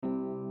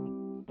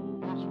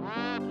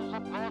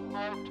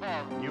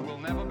You will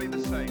never be the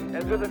same.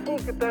 And with a full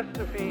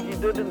catastrophe, he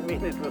didn't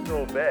mean it was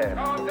all bad.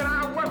 God that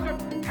I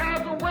worship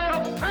has a way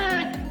of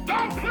saying,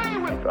 don't play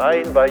with. I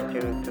invite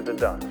you to the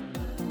dance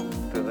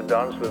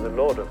with the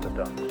Lord of the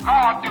dance.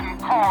 God didn't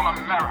call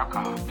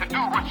America to do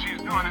what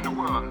she's doing in the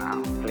world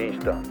now.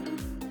 Please dance.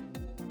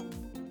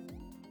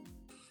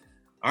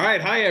 All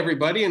right. Hi,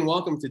 everybody, and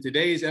welcome to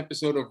today's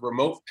episode of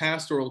Remote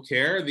Pastoral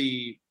Care,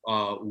 the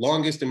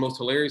longest and most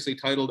hilariously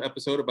titled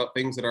episode about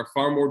things that are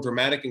far more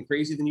dramatic and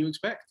crazy than you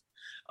expect.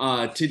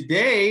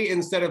 Today,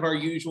 instead of our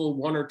usual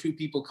one or two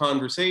people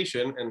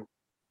conversation, and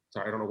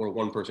sorry, I don't know what a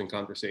one-person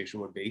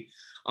conversation would be,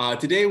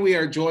 today we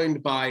are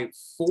joined by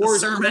four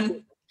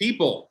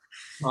people.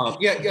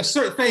 Yes,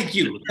 sir. Thank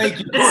you.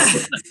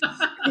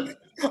 I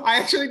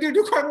actually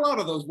do quite a lot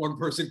of those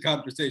one-person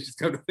conversations,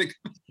 come to think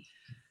of it.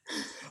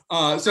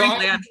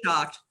 Frankly, I'm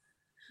shocked.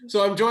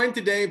 So I'm joined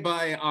today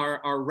by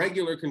our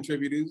regular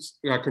contributors,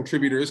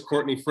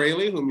 Courtney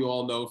Fraley, whom you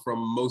all know from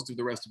most of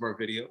the rest of our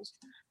videos,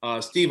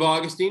 Steve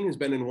Augustine, who's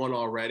been in one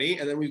already,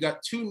 and then we've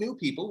got two new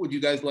people. Would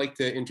you guys like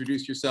to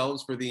introduce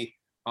yourselves for the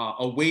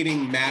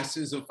awaiting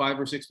masses of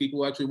 5 or 6 people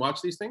who actually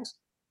watch these things?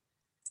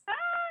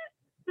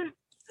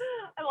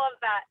 I love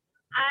that.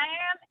 I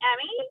am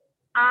Emmy.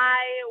 I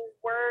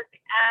work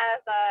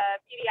as a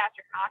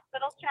pediatric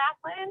hospital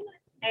chaplain,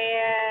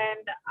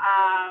 and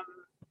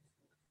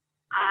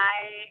I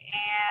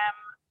am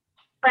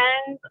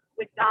friends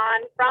with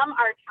Don from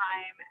our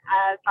time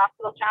as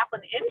hospital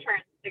chaplain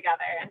interns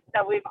together. And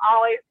so we've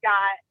always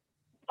got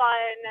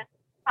fun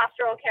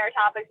pastoral care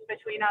topics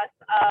between us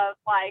of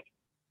like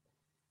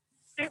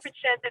stupid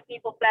shit that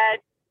people said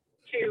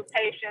to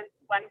patients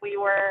when we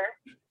were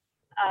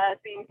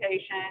seeing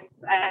patients,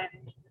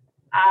 and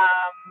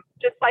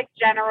just like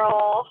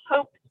general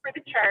hopes for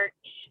the church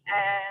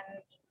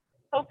and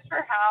hopes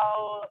for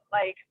how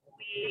like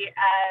we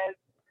as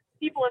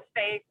people of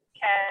faith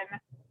can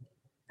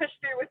push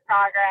through with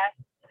progress.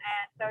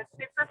 And so it's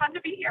super fun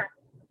to be here.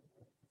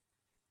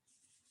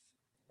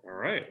 All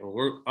right.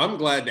 Well, I'm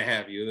glad to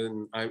have you.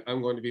 And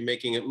I'm going to be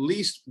making at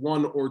least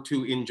 1 or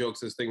 2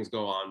 in-jokes as things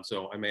go on,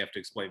 so I may have to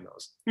explain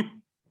those.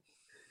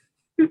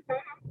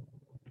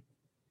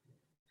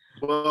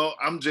 Well,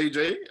 I'm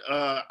JJ.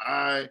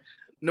 I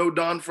know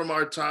Don from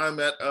our time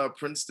at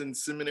Princeton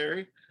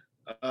Seminary,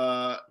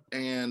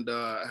 and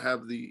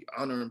have the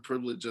honor and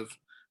privilege of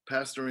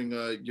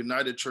pastoring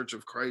United Church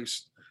of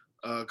Christ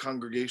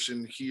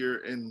congregation here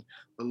in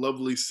the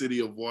lovely city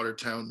of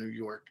Watertown, New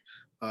York.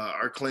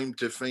 Our claim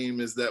to fame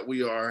is that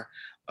we are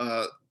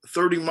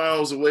 30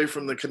 miles away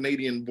from the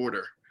Canadian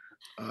border.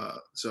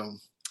 So,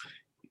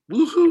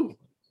 woohoo!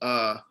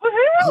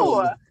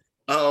 Woohoo!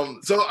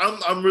 So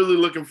I'm really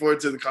looking forward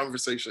to the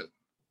conversation.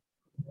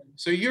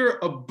 So you're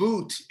a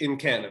boot in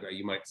Canada,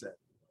 you might say.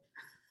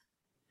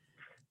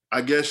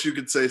 I guess you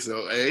could say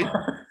so, eh?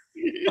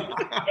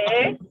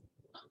 Eh?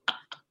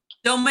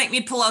 Don't make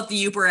me pull out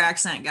the Uper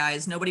accent,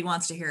 guys. Nobody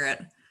wants to hear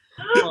it.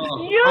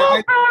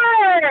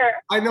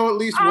 I know at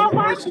least one of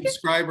our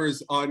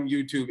subscribers on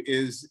YouTube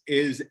is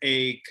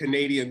a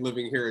Canadian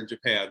living here in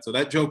Japan. So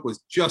that joke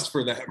was just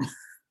for them.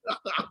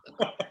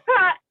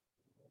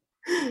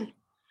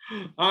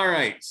 All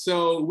right.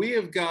 So we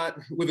have got,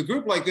 with a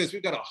group like this,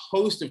 we've got a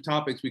host of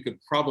topics we could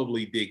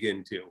probably dig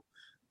into.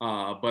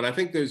 But I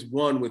think there's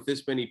one with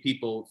this many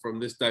people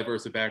from this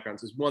diverse of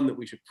backgrounds. There's one that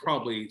we should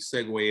probably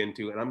segue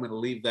into. And I'm going to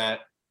leave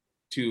that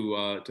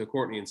to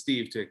Courtney and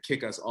Steve to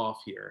kick us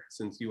off here,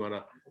 since you want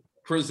to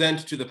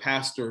present to the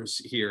pastors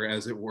here,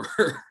 as it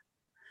were.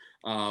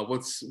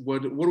 What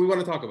do we want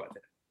to talk about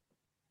there?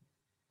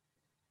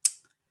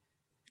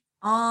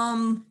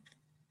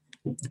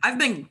 I've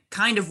been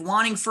kind of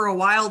wanting for a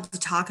while to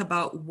talk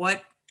about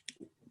what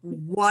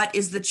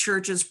is the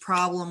church's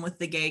problem with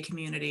the gay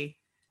community.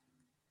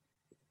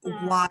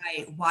 Why,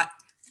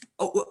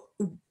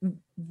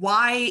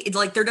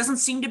 like, there doesn't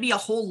seem to be a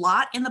whole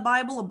lot in the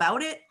Bible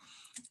about it.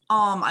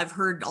 I've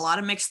heard a lot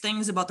of mixed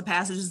things about the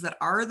passages that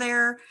are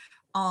there.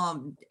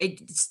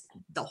 It's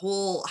the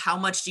whole, how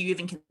much do you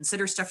even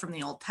consider stuff from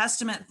the Old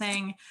Testament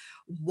thing?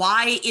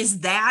 Why is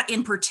that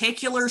in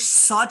particular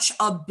such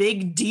a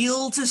big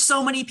deal to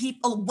so many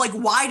people? Like,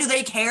 why do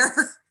they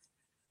care?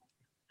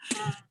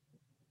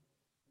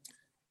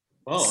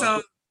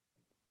 Well,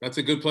 that's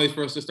a good place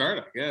for us to start,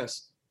 I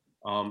guess.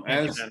 And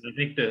I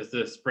think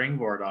the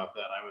springboard off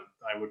that,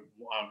 I would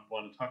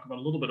want to talk about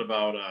a little bit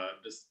about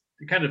just,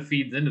 it kind of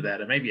feeds into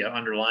that. It may be an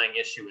underlying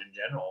issue in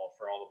general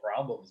for all the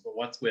problems, but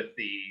what's with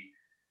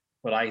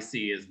what I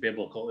see as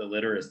biblical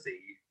illiteracy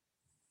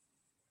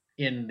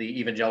in the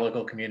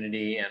evangelical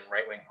community and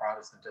right-wing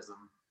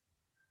Protestantism.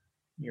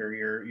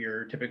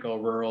 Your typical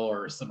rural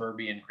or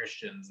suburban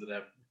Christians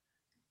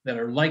that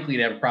are likely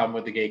to have a problem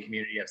with the gay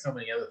community have so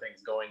many other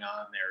things going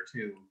on there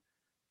too,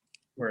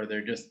 where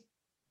they're just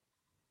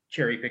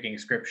cherry picking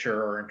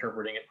scripture or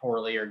interpreting it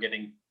poorly or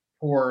getting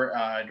poor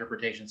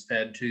interpretations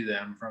fed to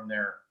them from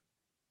their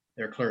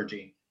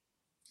clergy.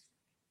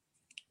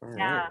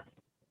 Yeah,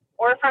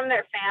 or from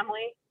their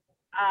family.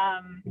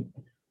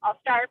 I'll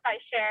start by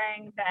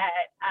sharing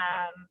that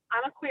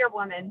I'm a queer warrior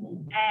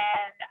woman,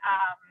 and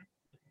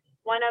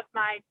one of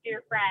my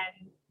dear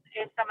friends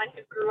is someone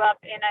who grew up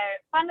in a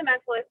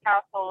fundamentalist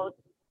household,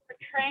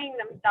 portraying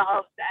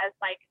themselves as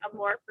like a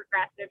more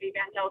progressive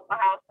evangelical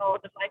household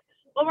of like,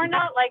 well, we're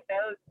not like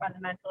those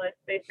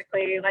fundamentalists,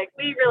 basically. Like,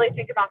 we really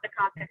think about the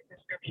context of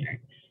scripture.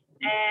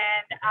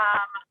 And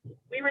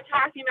we were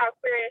talking about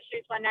queer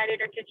issues one night at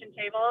her kitchen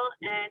table,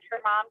 and her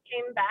mom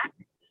came back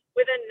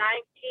with a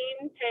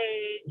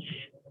 19-page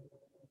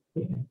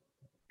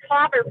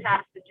clobber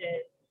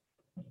passages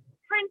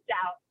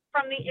printout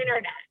from the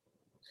internet,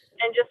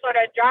 and just sort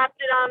of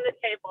dropped it on the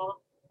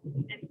table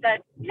and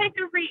said, take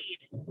a read.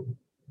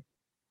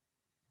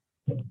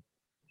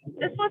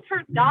 This was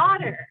her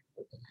daughter.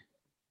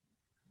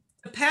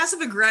 The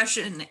passive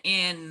aggression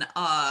in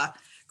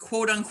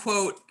quote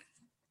unquote,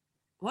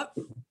 what?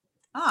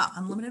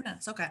 Unlimited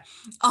minutes. Okay.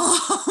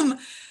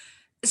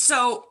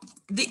 So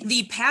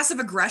the passive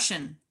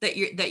aggression that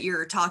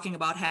you're talking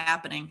about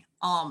happening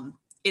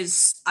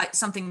is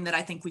something that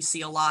I think we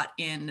see a lot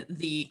in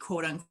the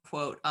quote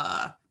unquote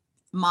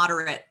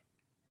moderate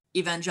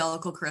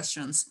evangelical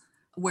Christians,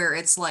 where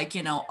it's like,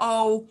 you know,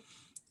 oh,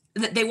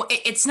 that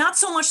it's not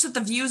so much that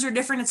the views are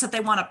different, it's that they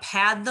want to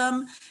pad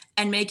them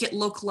and make it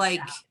look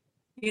like,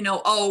 you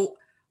know, oh,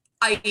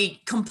 I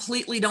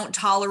completely don't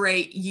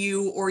tolerate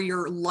you or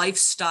your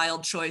lifestyle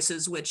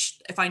choices, which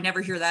if I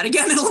never hear that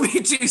again, it'll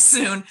be too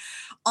soon.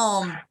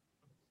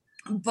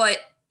 But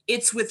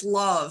it's with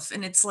love,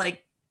 and it's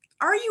like,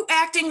 are you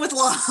acting with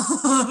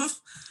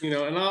love? You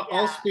know, and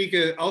I'll speak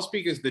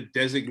as the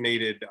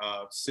designated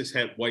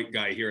cishet white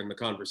guy here in the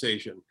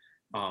conversation.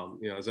 You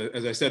know,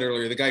 as I said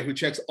earlier, the guy who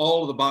checks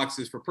all of the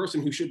boxes for a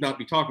person who should not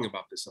be talking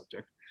about this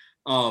subject.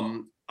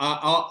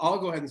 I'll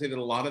go ahead and say that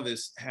a lot of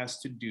this has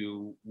to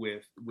do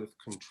with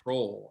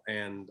control,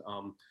 and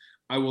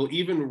I will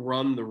even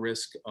run the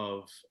risk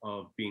of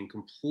being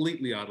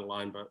completely out of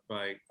line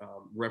by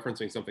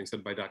referencing something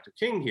said by Dr.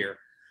 King here,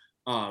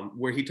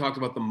 where he talked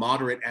about the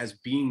moderate as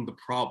being the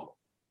problem.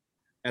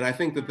 And I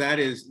think that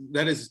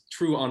is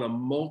true on a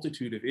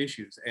multitude of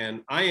issues.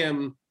 And I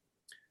am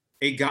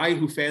a guy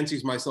who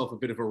fancies myself a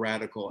bit of a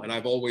radical, and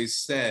I've always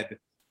said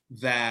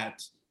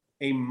that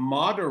a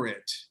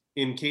moderate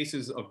in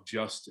cases of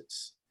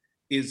justice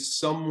is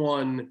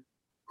someone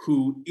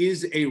who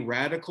is a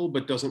radical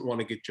but doesn't want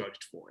to get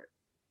judged for it.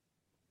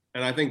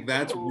 And I think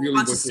that's really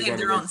wants what to save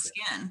their own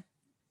skin.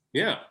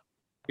 Yeah.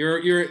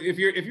 If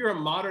you're a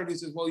moderate who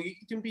says, well, you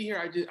can be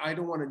here, I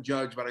don't want to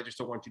judge, but I just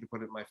don't want you to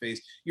put it in my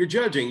face. You're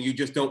judging, you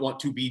just don't want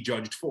to be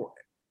judged for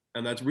it.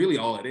 And that's really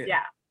all it is.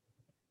 Yeah.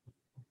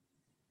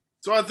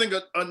 So I think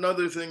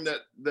another thing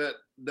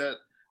that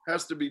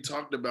has to be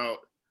talked about,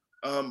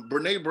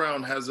 Brene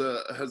Brown has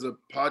a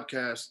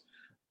podcast.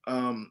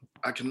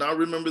 I cannot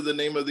remember the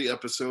name of the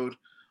episode,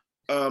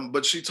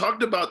 but she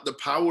talked about the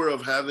power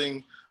of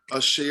having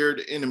a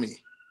shared enemy.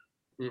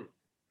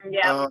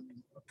 Yeah.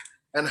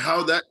 And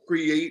how that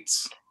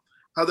creates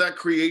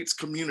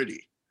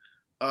community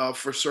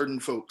for certain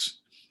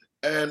folks.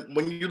 And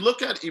when you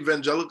look at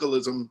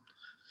evangelicalism,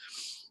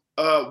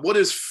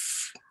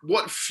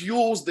 what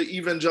fuels the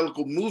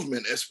evangelical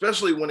movement,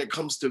 especially when it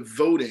comes to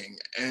voting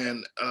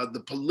and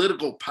the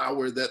political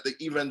power that the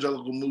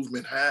evangelical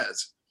movement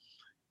has,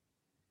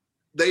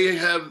 they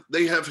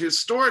have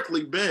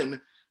historically been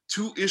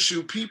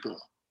two-issue people.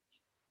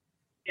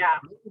 Yeah.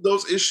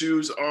 Those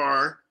issues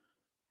are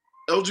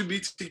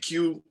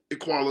LGBTQ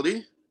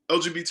equality,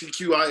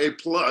 LGBTQIA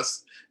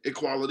plus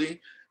equality,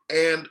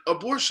 and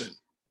abortion.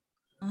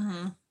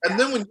 Mm-hmm. And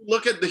then when you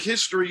look at the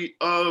history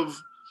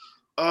of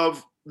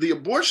the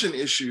abortion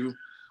issue,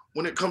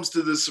 when it comes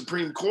to the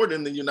Supreme Court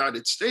in the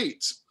United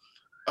States,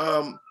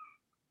 the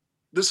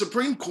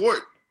Supreme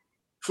Court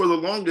for the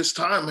longest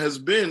time has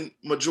been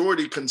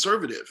majority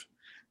conservative,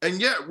 and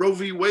yet Roe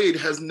v. Wade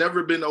has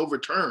never been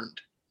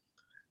overturned.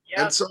 Yep.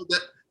 And so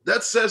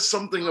that says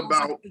something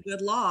about a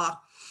good law.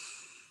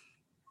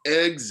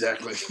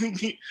 Exactly.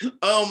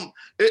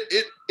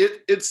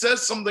 It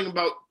says something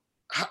about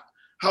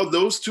how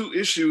those two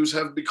issues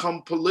have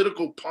become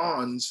political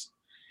pawns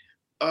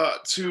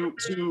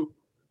to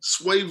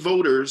sway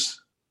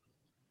voters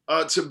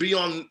to be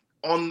on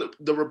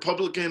the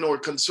Republican or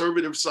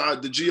conservative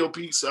side, the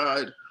GOP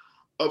side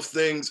of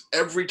things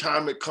every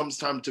time it comes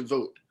time to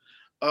vote.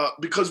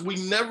 Because we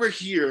never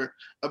hear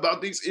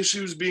about these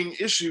issues being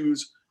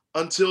issues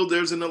until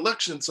there's an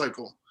election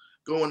cycle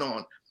going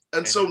on.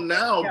 And so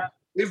now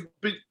they've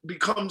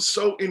become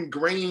so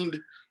ingrained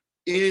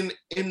in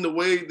the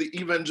way the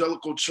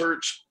evangelical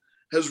church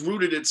has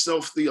rooted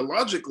itself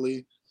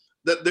theologically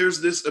that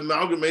there's this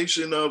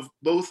amalgamation of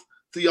both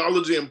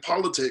theology and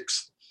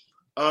politics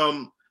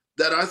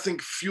that I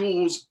think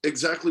fuels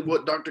exactly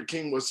what Dr.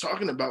 King was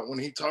talking about when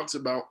he talks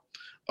about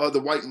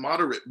the white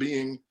moderate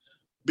being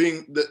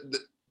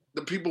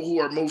the people who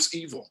are most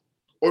evil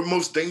or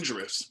most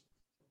dangerous.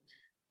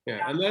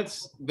 Yeah, and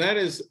that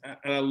is,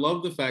 and I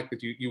love the fact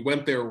that you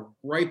went there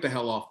right the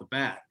hell off the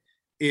bat.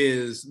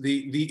 is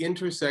the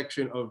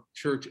intersection of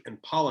church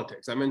and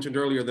politics. I mentioned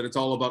earlier that it's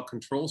all about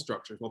control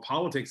structures. Well,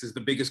 politics is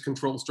the biggest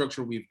control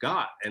structure we've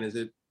got. And is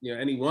it,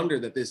 any wonder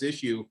that this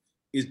issue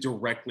is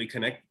directly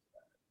connected?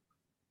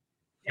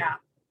 Yeah.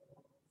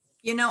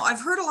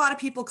 I've heard a lot of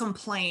people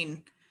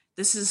complain.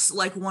 This is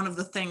like one of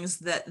the things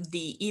that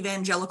the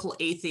evangelical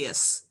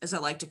atheists, as I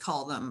like to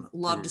call them,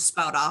 love to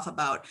spout off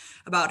about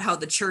how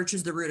the church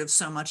is the root of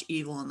so much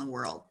evil in the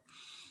world.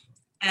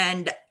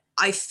 And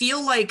I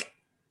feel like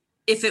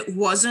if it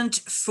wasn't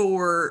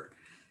for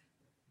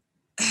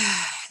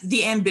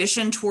the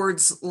ambition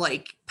towards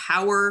like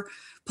power,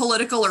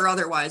 political or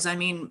otherwise, I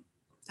mean,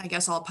 I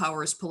guess all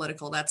power is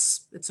political.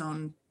 That's its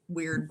own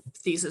weird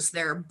thesis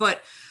there.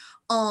 But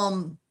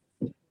I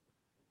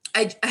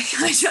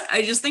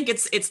just think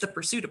it's the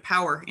pursuit of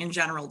power in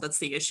general that's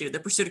the issue,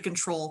 the pursuit of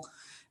control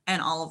and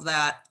all of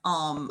that.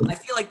 I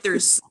feel like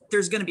there's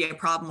going to be a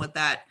problem with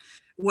that,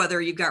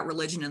 whether you've got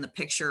religion in the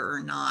picture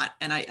or not.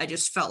 And I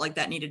just felt like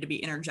that needed to be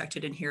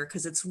interjected in here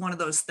because it's one of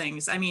those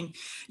things. I mean,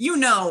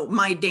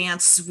 my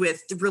dance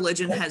with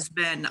religion has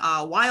been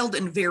wild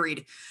and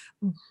varied,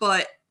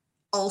 but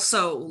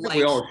also like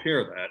we all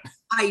share that.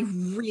 I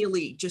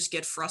really just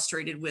get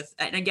frustrated with,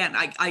 and again,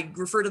 I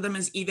refer to them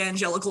as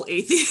evangelical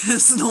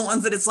atheists, the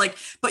ones that it's like,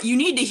 but you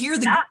need to hear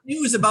the good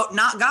news about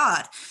not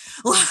God.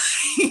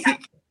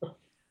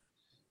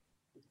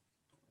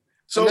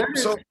 So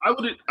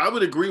I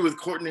would agree with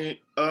Courtney,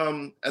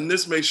 and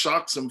this may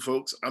shock some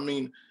folks. I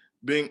mean,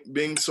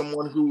 being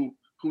someone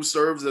who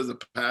serves as a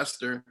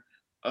pastor,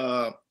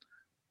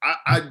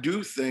 I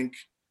do think,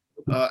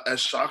 as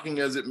shocking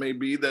as it may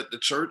be, that the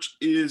church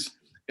is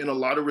in a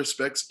lot of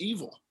respects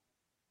evil.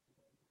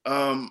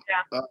 The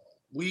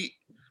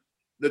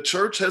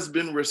church has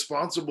been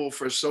responsible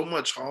for so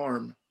much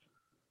harm,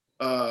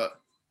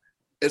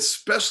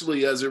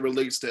 especially as it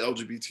relates to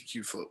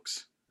LGBTQ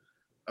folks.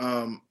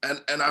 And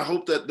I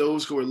hope that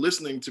those who are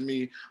listening to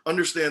me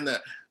understand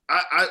that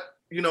I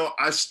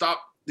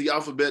stopped the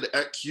alphabet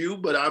at Q,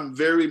 but I'm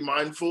very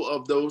mindful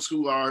of those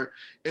who are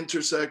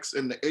intersex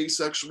and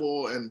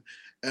asexual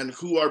and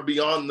who are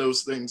beyond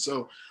those things.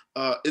 So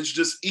it's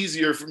just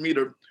easier for me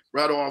to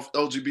rattle off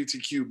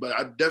LGBTQ, but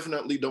I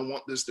definitely don't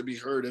want this to be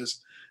heard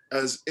as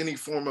any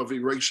form of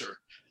erasure.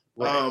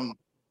 Right.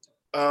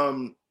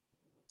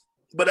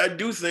 But I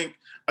do think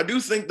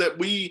that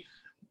we,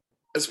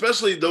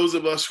 especially those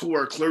of us who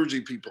are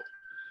clergy people,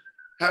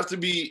 have to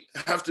be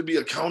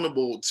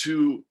accountable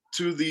to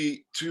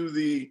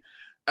the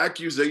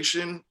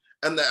accusation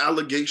and the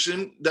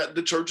allegation that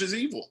the church is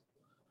evil.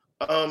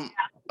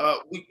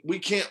 We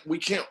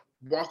can't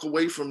walk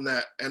away from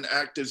that and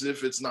act as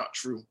if it's not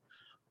true.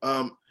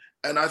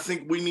 And I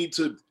think we need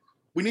to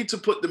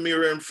put the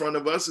mirror in front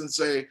of us and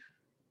say,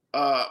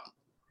 how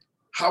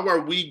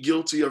are we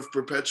guilty of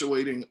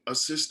perpetuating a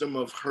system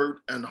of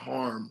hurt and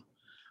harm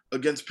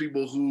against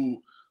people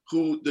who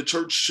the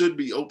church should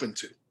be open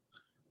to?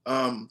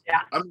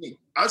 I mean,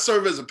 I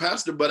serve as a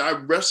pastor, but I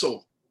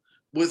wrestle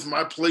with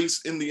my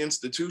place in the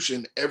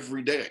institution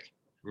every day.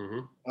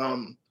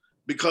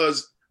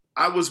 Because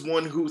I was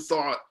one who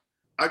thought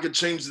I could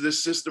change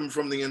this system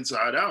from the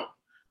inside out.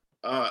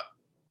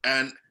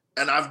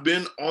 And I've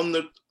been on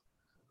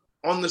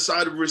the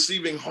side of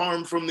receiving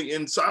harm from the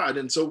inside.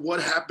 And so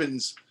what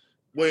happens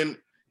when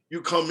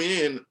you come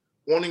in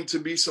wanting to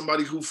be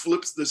somebody who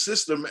flips the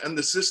system and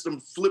the system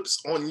flips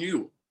on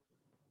you?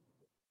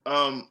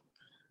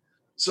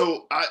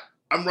 So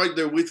I'm right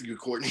there with you,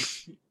 Courtney.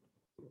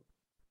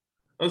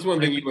 That's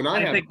one thing you and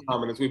I have in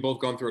common is we've both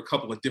gone through a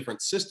couple of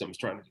different systems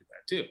trying to do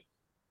that too.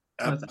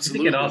 Absolutely. I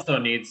think it also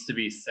needs to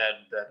be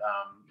said that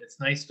it's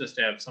nice just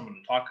to have someone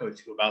to talk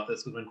to about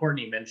this. Because when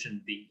Courtney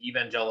mentioned the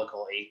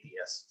evangelical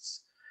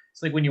atheists,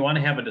 it's like when you want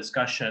to have a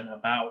discussion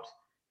about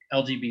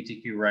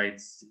LGBTQ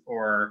rights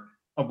or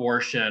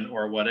abortion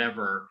or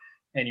whatever,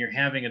 and you're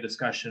having a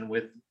discussion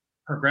with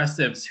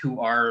progressives who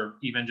are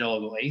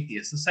evangelical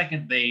atheists, the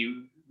second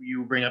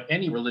you bring up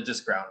any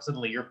religious ground,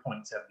 suddenly your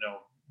points have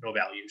no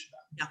value to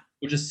them,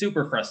 which is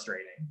super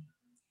frustrating.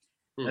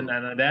 And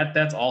then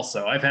that's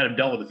also, I've had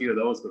dealt with a few of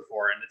those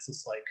before, and it's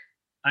just like,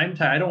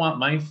 I don't want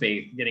my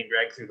faith getting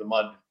dragged through the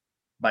mud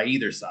by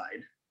either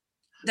side.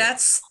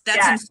 That's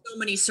in so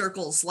many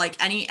circles, like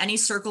any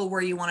circle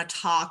where you want to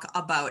talk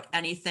about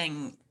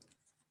anything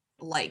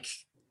like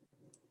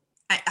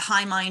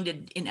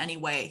high-minded in any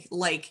way.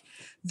 Like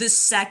the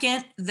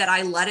second that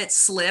I let it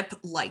slip,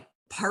 like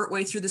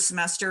partway through the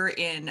semester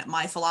in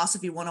my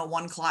philosophy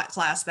 101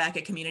 class back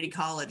at community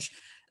college,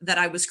 that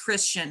I was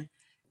Christian,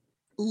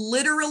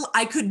 literally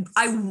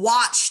I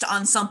watched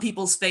on some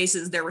people's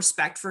faces their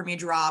respect for me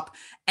drop,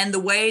 and the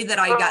way that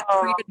I got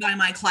treated by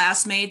my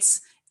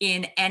classmates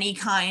in any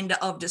kind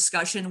of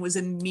discussion was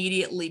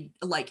immediately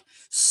like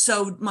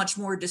so much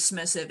more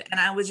dismissive. And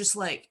I was just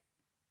like,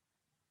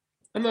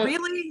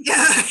 really?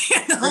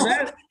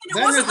 It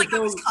wasn't like I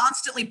was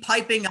constantly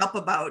piping up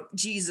about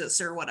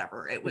Jesus or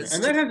whatever. It was,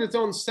 and that has its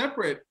own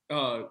separate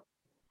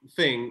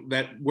thing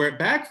that where it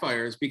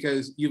backfires,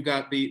 because you've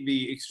got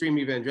the extreme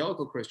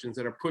evangelical Christians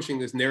that are pushing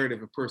this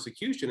narrative of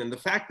persecution, and the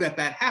fact that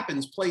that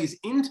happens plays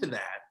into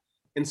that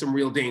in some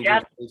real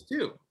dangerous ways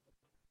too.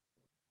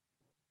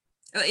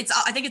 I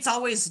think it's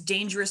always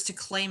dangerous to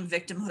claim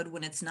victimhood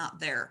when it's not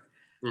there.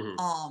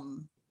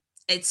 Mhm.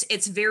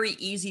 It's very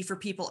easy for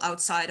people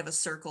outside of a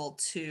circle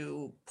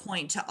to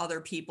point to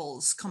other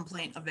people's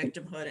complaint of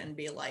victimhood and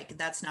be like,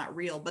 that's not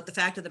real. But the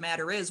fact of the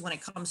matter is, when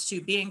it comes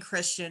to being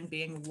Christian,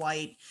 being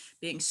white,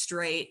 being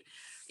straight,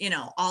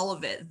 all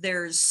of it,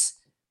 there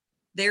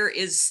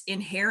is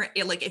inherent,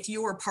 like, if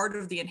you are part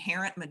of the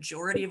inherent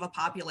majority of a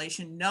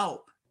population,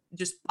 no,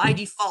 just by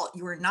default,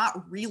 you are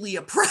not really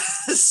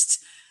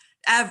oppressed.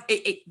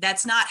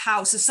 That's not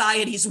how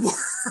societies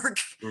work.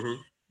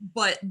 Mhm.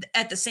 But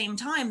at the same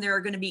time, there are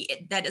going to be,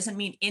 that doesn't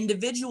mean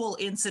individual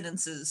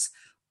incidences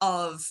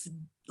of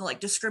like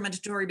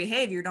discriminatory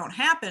behavior don't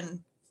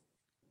happen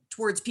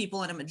towards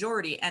people in a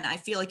majority. And I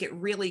feel like it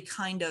really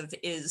kind of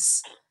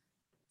is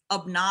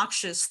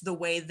obnoxious the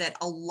way that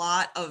a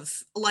lot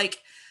of,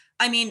 like,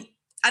 I mean,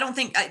 I don't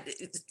think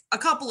a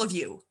couple of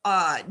you,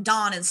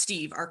 Don and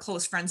Steve, are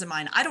close friends of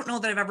mine. I don't know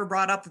that I've ever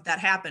brought up that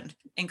happened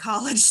in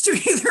college to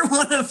either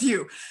one of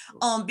you,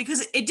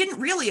 because it didn't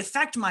really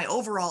affect my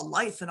overall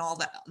life and all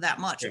that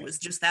much. It was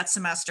just that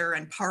semester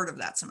and part of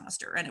that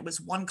semester, and it was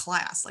one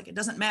class. Like, it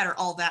doesn't matter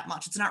all that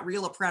much. It's not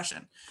real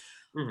oppression.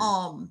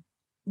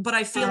 But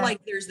I feel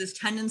like there's this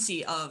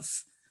tendency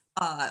of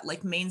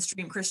like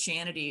mainstream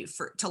Christianity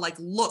to like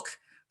look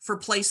for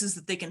places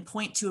that they can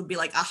point to and be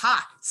like,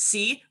 aha,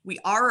 see, we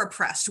are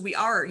oppressed. We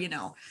are,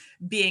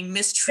 being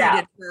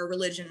mistreated for a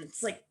religion.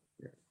 It's like,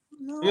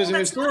 no,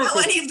 that's not how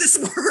any of this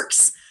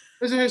works.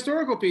 There's a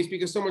historical piece,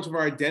 because so much of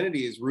our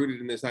identity is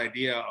rooted in this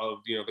idea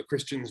of, the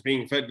Christians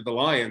being fed to the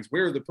lions.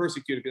 We're the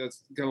persecuted.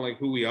 That's kind of like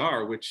who we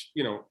are, which,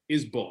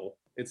 is bull.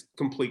 It's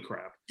complete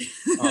crap.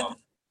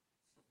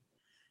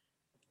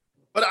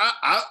 But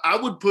I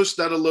would push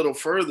that a little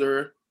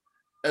further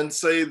and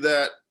say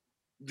that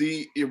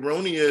the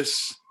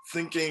erroneous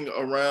thinking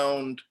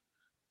around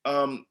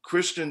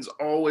Christians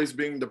always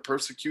being the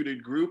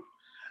persecuted group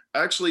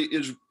actually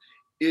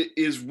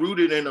is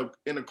rooted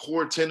in a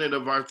core tenet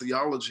of our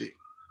theology,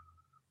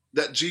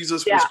 that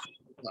Jesus was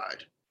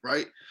crucified,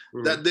 right?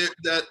 Mm-hmm.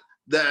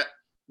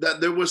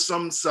 That there was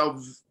some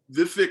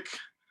salvific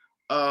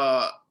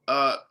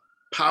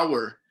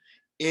power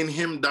in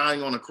him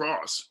dying on a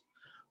cross.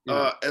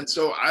 And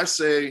so I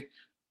say,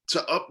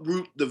 to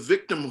uproot the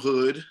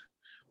victimhood,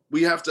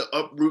 we have to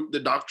uproot the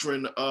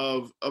doctrine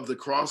of the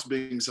cross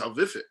being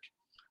salvific,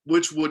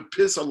 which would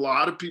piss a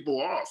lot of people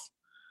off,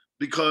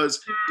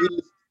 because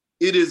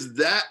it is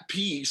that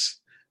piece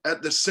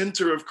at the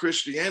center of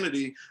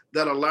Christianity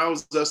that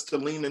allows us to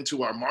lean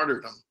into our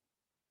martyrdom,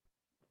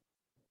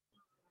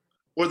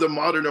 or the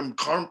martyrdom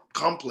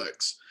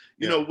complex.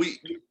 We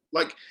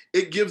like,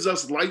 it gives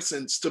us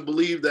license to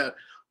believe that,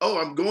 oh,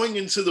 I'm going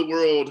into the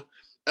world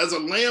as a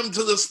lamb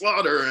to the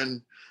slaughter,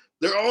 and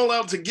they're all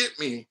out to get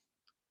me.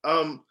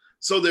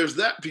 So there's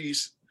that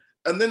piece.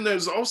 And then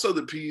there's also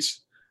the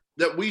piece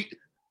that we,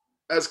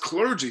 as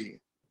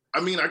clergy, I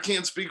mean, I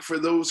can't speak for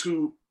those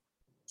who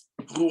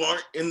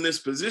aren't in this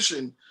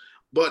position,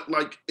 but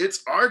like,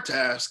 it's our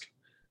task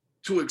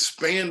to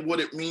expand what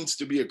it means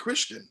to be a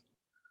Christian.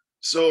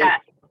 So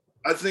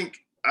I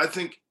think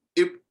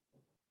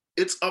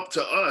it's up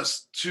to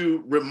us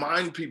to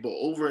remind people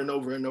over and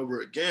over and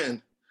over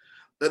again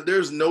that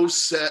there's no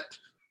set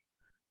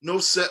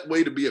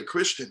way to be a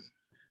Christian.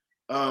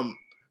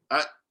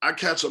 I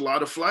catch a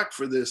lot of flack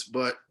for this,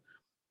 but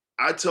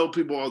I tell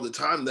people all the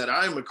time that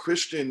I am a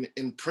Christian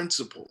in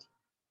principle.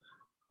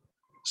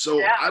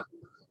 So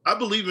I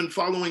believe in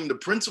following the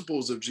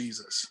principles of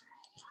Jesus.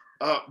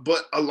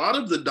 But a lot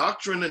of the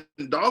doctrine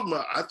and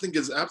dogma, I think,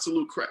 is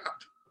absolute crap.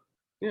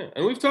 Yeah,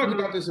 and we've talked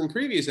about this in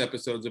previous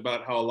episodes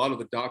about how a lot of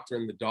the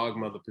doctrine, the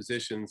dogma, the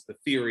positions, the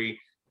theory,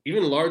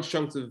 even large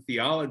chunks of the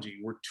theology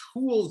were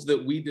tools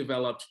that we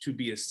developed to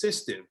be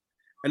assistive.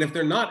 And if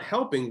they're not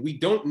helping, we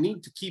don't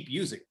need to keep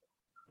using them.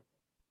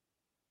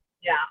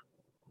 Yeah.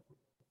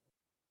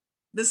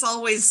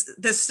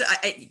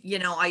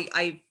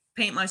 I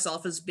paint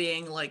myself as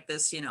being like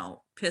this,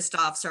 pissed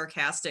off,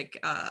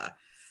 sarcastic,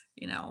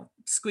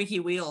 squeaky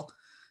wheel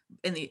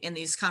in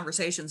these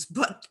conversations.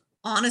 But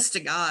honest to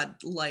God,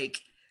 like,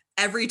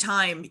 every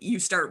time you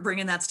start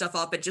bringing that stuff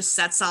up, it just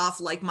sets off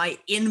like my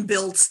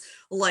inbuilt,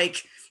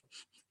 like,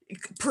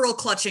 pearl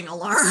clutching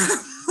alarm.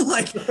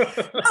 Like,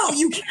 no,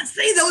 you can't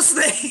say those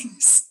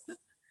things.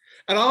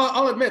 And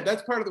I'll admit,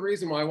 that's part of the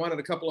reason why I wanted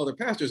a couple other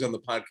pastors on the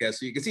podcast,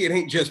 so you can see it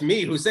ain't just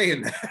me who's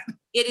saying that.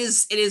 It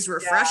is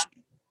refreshing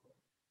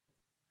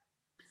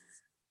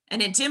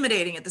and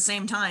intimidating at the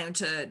same time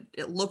to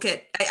look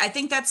at. I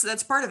think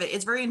that's part of it.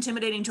 It's very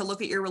intimidating to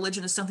look at your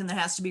religion as something that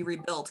has to be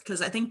rebuilt,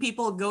 because I think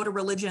people go to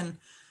religion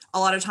a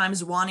lot of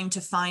times wanting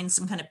to find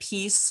some kind of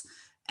peace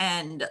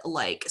and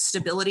like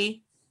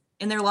stability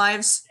in their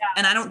lives. Yeah.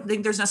 And I don't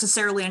think there's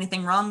necessarily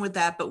anything wrong with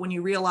that. But when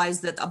you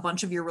realize that a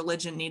bunch of your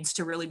religion needs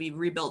to really be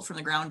rebuilt from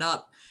the ground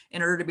up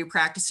in order to be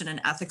practiced in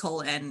an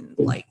ethical and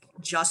like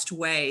just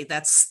way,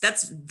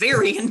 that's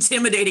very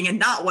intimidating and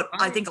not what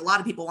I think a lot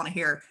of people want to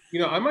hear. You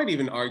know, I might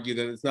even argue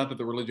that it's not that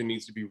the religion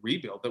needs to be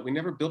rebuilt, that we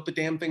never built the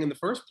damn thing in the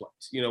first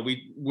place. You know,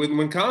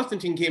 when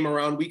Constantine came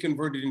around, we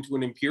converted into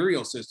an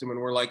imperial system and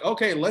we're like,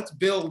 okay, let's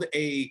build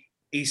a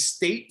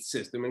state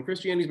system, and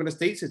Christianity's been a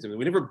state system.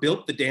 We never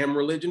built the damn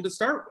religion to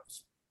start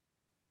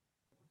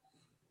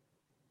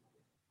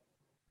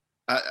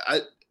with.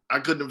 I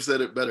couldn't have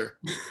said it better.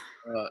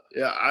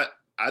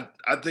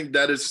 I think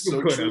that is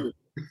so true.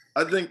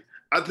 I think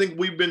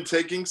we've been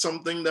taking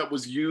something that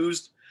was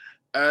used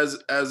as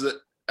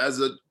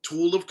a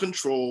tool of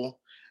control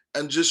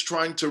and just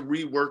trying to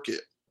rework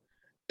it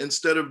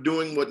instead of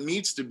doing what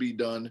needs to be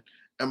done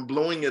and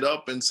blowing it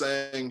up and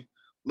saying,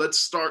 let's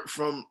start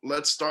from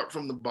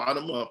the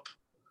bottom up,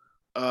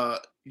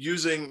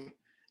 using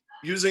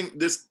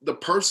the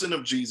person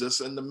of Jesus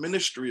and the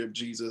ministry of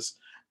Jesus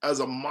as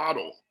a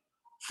model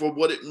for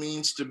what it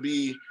means to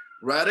be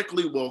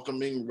radically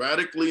welcoming,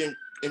 radically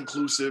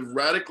inclusive,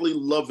 radically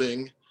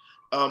loving,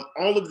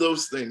 all of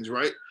those things,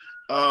 right?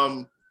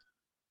 And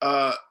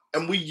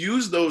we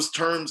use those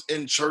terms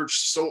in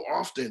church so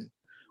often,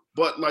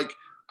 but like,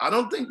 I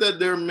don't think that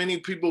there are many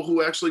people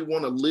who actually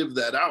want to live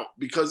that out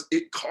because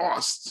it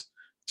costs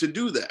to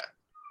do that.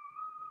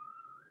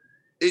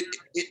 It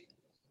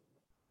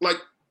like,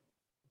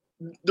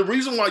 the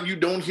reason why you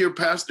don't hear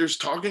pastors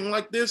talking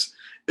like this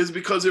is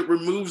because it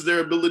removes their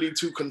ability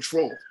to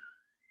control.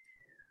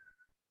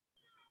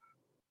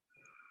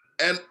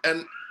 And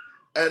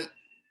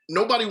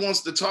nobody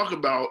wants to talk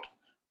about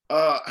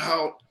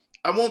how,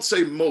 I won't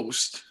say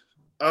most,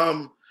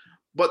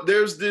 but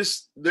there's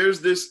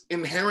this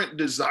inherent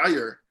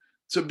desire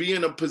to be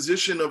in a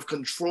position of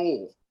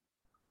control,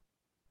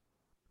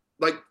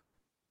 like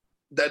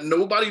that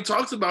nobody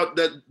talks about,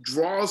 that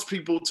draws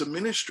people to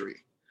ministry.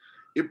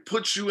 It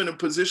puts you in a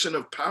position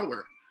of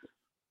power.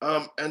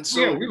 And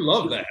so yeah, we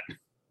love that.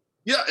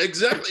 Yeah,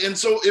 exactly. And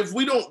so if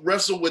we don't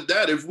wrestle with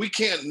that, if we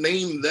can't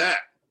name that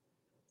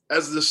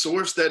as the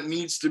source that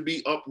needs to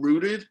be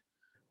uprooted,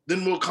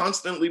 then we'll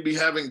constantly be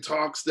having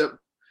talks that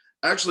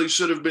actually we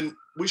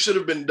should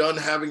have been done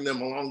having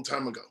them a long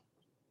time ago.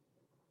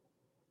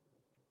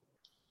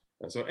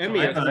 So Emmy,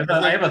 I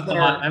have a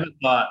thought on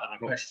a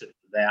question to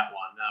that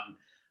one.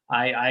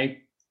 I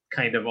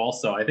kind of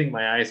also, I think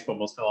my eyes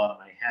almost fell out of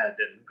my head,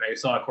 and I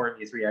saw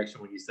Courtney's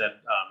reaction when you said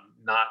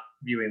not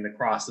viewing the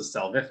cross as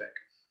salvific.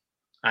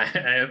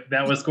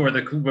 That was where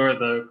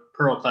the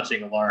pearl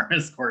clutching alarm,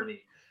 as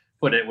Courtney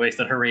put it,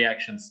 wasted her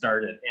reaction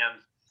started.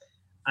 And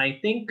I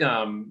think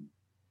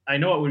I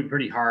know it would be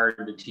pretty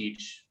hard to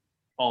teach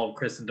all of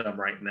Christendom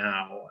right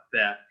now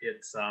that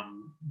it's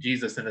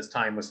Jesus in his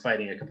time was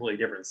fighting a completely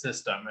different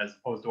system as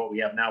opposed to what we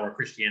have now, where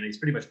Christianity is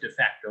pretty much de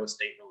facto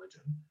state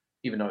religion,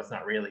 even though it's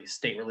not really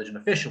state religion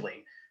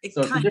officially.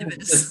 So it's a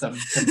different system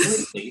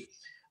completely.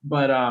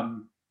 But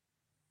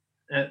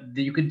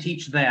you could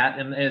teach that,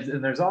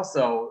 and there's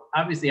also,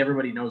 obviously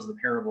everybody knows the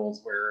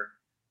parables where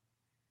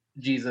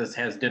Jesus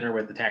has dinner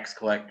with the tax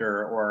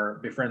collector or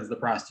befriends the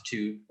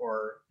prostitute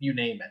or you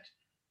name it.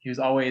 He was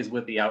always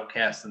with the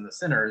outcasts and the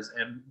sinners.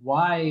 And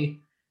why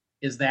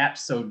is that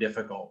so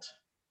difficult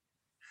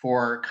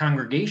for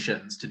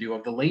congregations to do,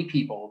 of the lay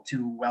people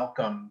to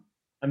welcome?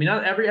 I mean,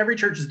 not every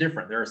church is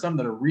different. There are some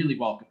that are really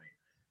welcoming,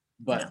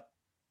 but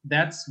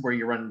that's where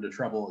you run into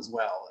trouble as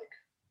well.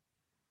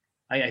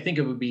 Like, I think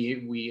it would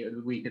be,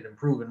 we could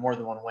improve in more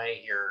than one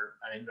way here.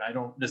 I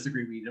don't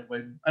disagree.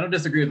 I don't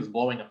disagree with us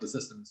blowing up the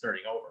system and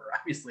starting over,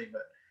 obviously,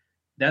 but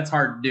that's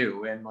hard to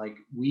do. And like,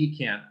 we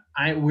can't,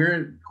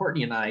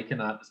 Courtney and I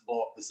cannot just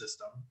blow up the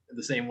system in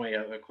the same way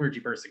a clergy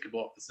person could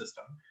blow up the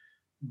system.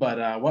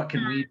 But what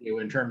can we do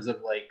in terms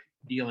of like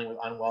dealing with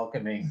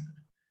unwelcoming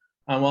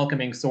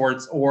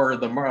sorts or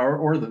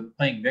the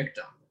playing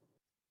victim?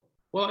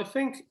 Well, I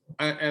think,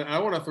 and I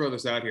want to throw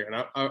this out here,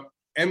 and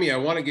Emmy, I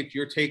want to get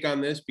your take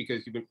on this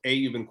because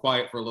you've been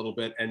quiet for a little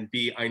bit, and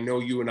B, I know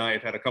you and I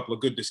have had a couple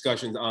of good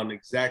discussions on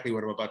exactly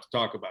what I'm about to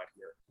talk about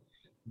here.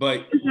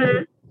 But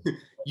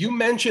you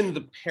mentioned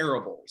the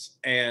parables,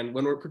 and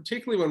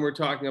particularly when we're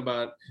talking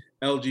about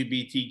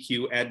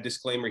LGBTQ, add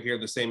disclaimer here,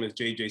 the same as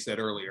JJ said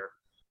earlier.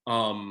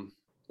 When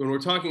we're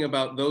talking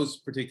about those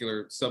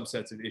particular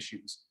subsets of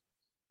issues,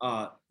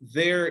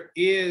 there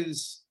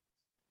is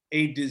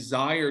a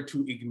desire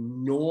to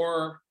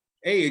ignore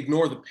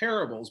the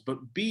parables,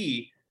 but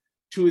B,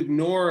 to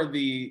ignore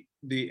the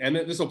and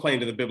this will play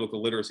into the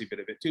biblical literacy bit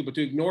of it too, but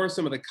to ignore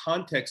some of the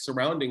context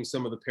surrounding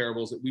some of the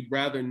parables that we'd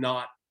rather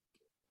not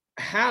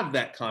have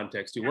that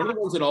context to. One of the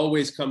ones that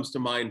always comes to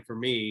mind for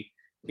me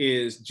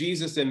is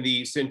Jesus and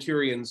the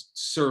centurion's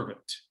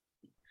servant,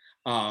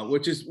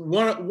 which is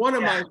one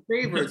of my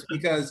favorites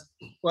because,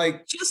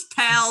 like, just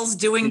pals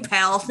doing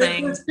pal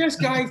things.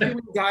 Just guys doing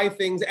guy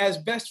things as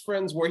best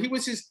friends were. He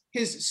was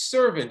his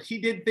servant. He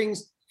did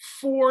things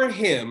for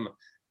him,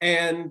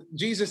 And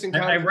Jesus I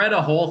encounters. read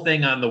a whole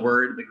thing on the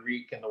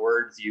Greek and the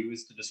words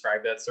used to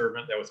describe that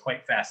servant. That was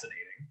quite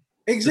fascinating.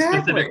 The Exactly.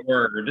 specific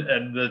word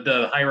and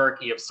the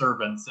hierarchy of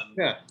servants. And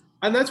Yeah.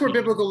 And that's where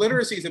biblical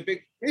literacy is a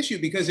big issue,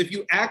 because if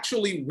you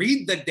actually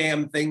read the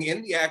damn thing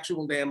in the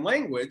actual damn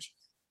language,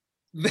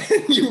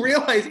 then you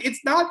realize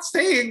it's not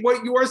saying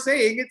what you are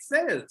saying it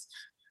says.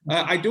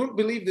 I don't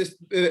believe this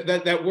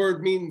that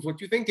word means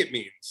what you think it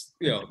means,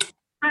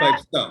 type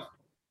stuff.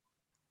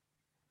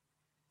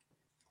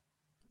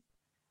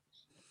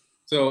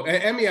 So,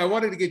 Emmy, I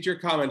wanted to get your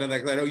comment on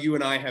that, because I know you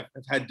and I have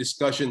had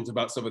discussions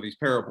about some of these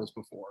parables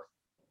before.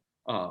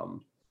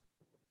 I'm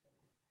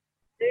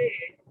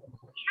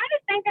trying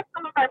to think of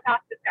some of our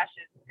past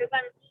discussions, because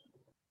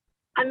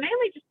I'm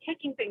mainly just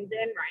taking things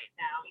in right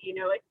now.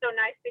 It's so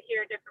nice to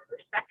hear different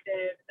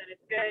perspectives, and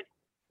it's good,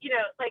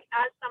 like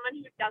as someone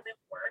who doesn't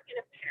work in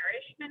a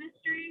parish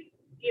ministry,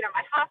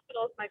 my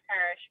hospital is my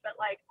parish, but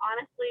like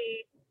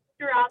honestly,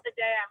 throughout the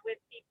day, I'm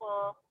with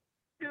people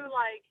who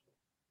like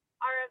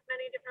are of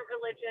many different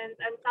religions,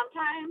 and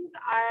sometimes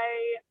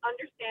I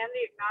understand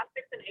the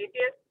agnostics and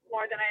atheists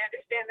more than I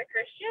understand the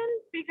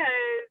Christians,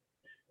 because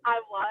I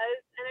was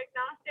an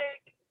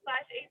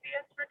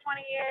agnostic/atheist for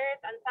 20 years,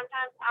 and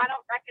sometimes I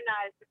don't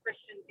recognize the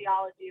Christian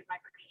theology of my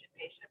Christian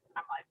patients. And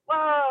I'm like,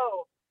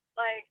 whoa,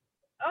 like,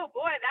 oh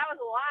boy, that was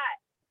a lot.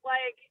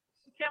 Like,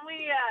 can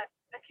we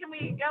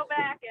go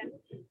back and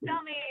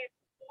tell me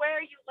where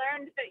you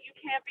learned that you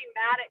can't be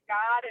mad at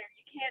God or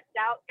you can't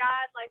doubt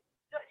God? Like,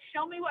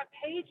 show me what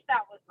page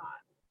that was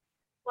on.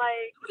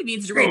 Like, Somebody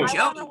needs to read I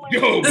Job. want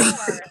to learn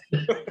more,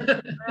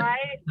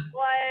 right?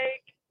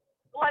 Like,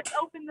 let's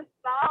open the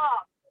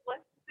Psalms.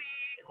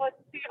 Let's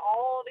see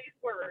all these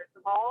words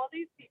of all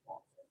these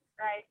people,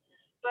 right?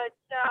 But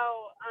so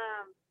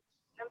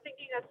I'm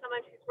thinking of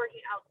someone who's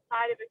working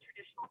outside of a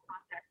traditional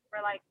context,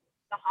 where like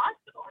the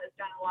hospital has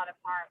done a lot of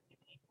harm to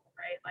people,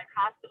 right? Like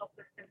hospital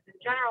systems in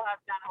general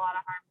have done a lot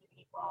of harm to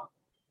people,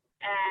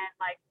 and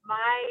like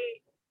my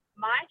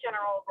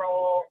general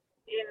role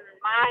in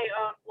my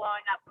own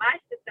blowing up my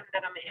system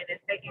that I'm in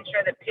is making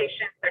sure that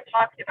patients are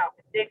talked about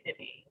with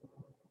dignity,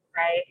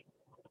 right?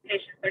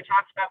 Patients are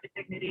talked about with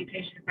dignity.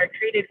 Patients are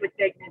treated with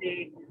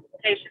dignity.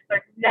 Patients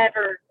are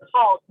never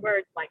called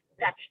words like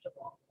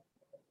vegetable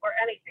or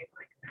anything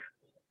like that,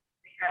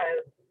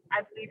 because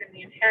I believe in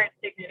the inherent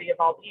dignity of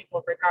all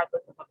people,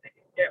 regardless of what they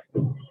can do.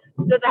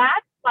 So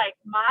that's like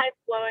my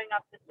blowing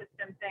up the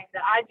system thing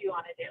that I do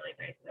on a daily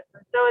basis.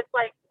 And so it's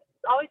like,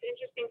 it's always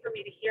interesting for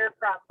me to hear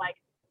from like,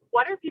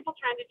 what are people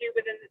trying to do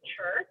within the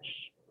church?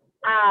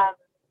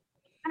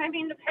 And I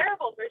mean, the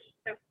parables are just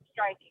so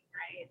striking,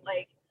 right?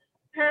 Like,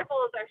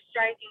 parables are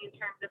striking in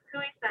terms of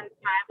who he spends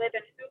time with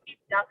and who he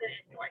doesn't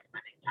enjoy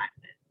spending time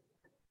with.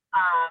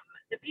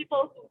 The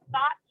people who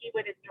thought he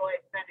would enjoy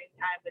spending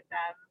time with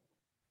them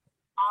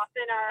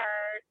often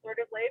are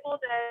sort of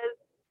labeled as,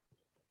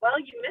 well,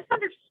 you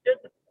misunderstood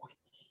the point,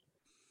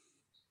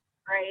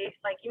 right?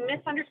 Like, you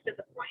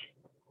misunderstood the point.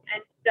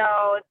 And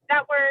so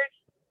that word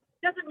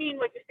doesn't mean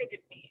what you think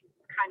it means,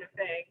 kind of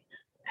thing.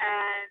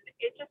 And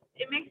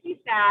it makes me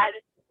sad.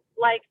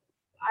 Like,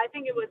 I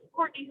think it was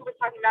Courtney who was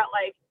talking about,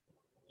 like,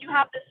 you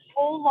have this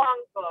whole long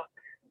book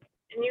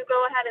and you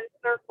go ahead and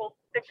circle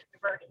 6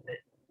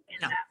 verses in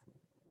them.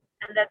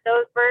 And that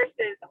those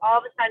verses all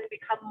of a sudden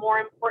become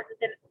more important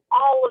than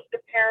all of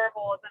the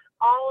parables and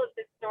all of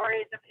the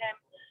stories of him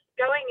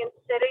going and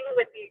sitting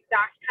with the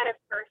exact kind of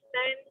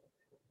person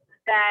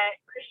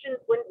that Christians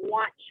wouldn't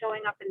want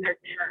showing up in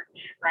their church,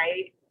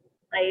 right?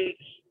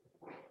 Like,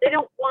 they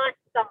don't want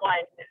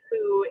someone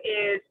who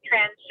is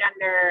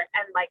transgender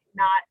and like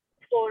not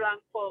quote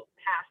unquote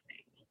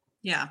passing.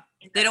 Yeah.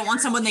 They don't want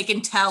someone they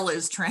can tell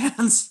is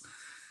trans.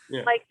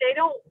 Yeah. Like they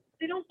don't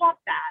want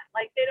that.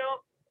 Like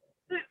they'll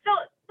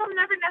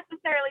never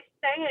necessarily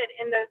say it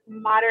in those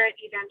moderate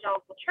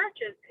evangelical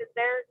churches, because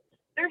they're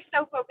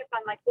so focused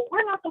on like, well,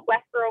 we're not the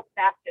Westboro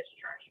Baptist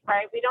Church,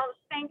 right? We don't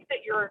think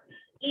that you're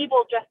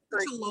evil just for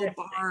It's a low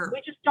existing. bar.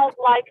 We just don't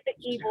like the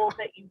evil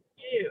that you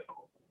do,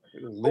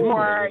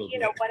 or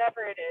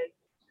whatever it is.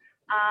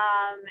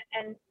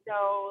 And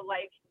so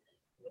like,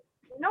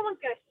 no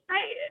one's going to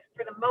say it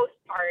for the most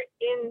part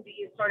in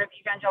these sort of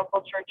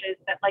evangelical churches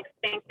that like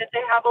think that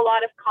they have a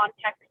lot of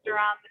context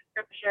around the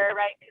scripture,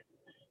 right? Because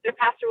their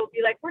pastor will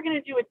be like, we're going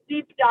to do a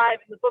deep dive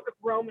in the book of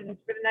Romans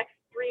for the next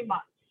 3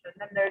 months. And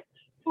then there's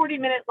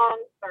 40-minute long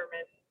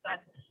sermons.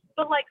 But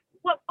like,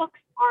 what books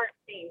aren't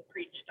being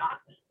preached on,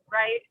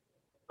 right?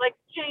 Like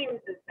James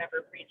is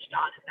never preached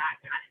on in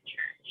that kind of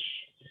church.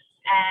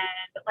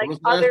 And like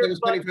other books,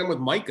 spending time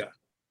with Micah.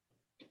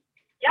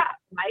 Yeah,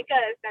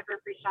 Micah is never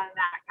preached on in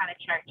that kind of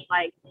church.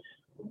 Like,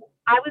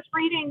 I was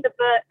reading the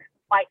book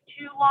like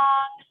Too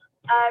Long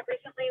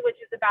recently, which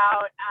is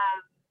about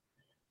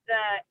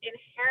the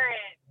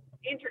inherent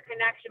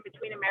interconnection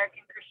between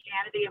American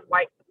Christianity and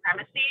white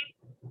supremacy,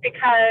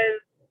 because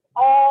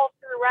all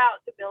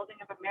throughout the building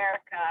of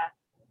America,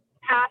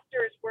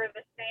 pastors were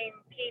the same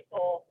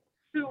people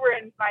who were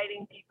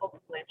inviting people to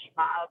lynch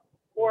mobs,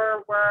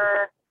 or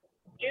were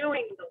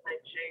doing the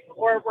lynching,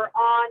 or were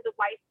on the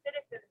White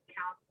Citizens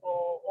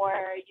Council,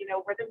 or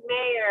or the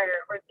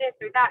mayor or this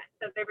or that.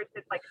 So there was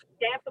this like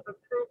stamp of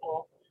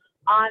approval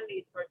on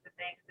these sorts of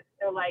things. And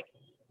so like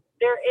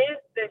there is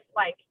this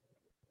like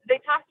they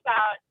talked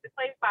about the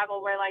slave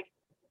Bible where like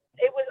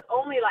it was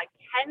only like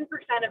 10%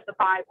 of the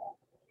Bible,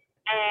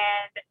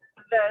 and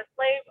the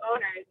slave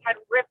owners had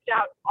ripped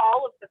out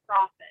all of the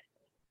prophets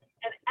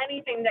and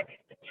anything that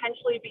could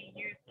potentially be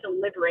used to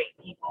liberate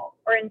people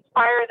or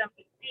inspire them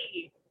to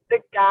see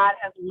that God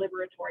has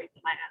liberatory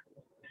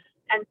plans.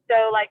 And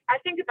so like I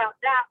think about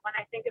that when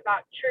I think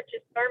about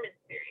church's sermon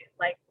series.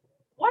 Like,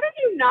 what are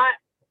you not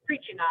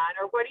preaching on,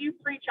 or what do you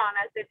preach on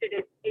as if it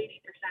is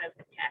 80% of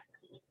the text?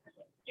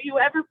 Do you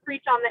ever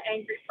preach on the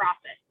angry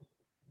prophet?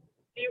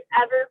 Do you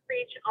ever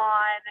preach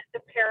on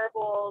the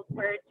parables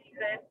where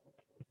Jesus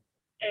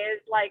is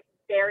like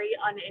very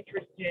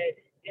uninterested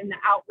in the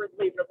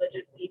outwardly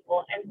religious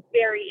people and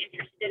very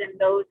interested in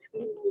those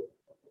who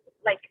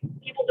like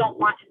people don't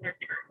want in their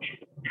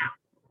church now?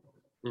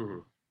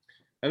 Mhm.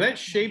 And that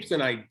shapes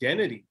an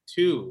identity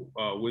too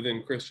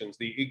within Christians,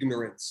 the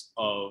ignorance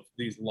of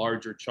these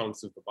larger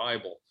chunks of the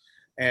Bible.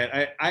 And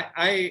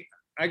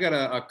I got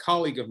a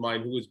colleague of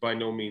mine who was by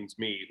no means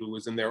me, who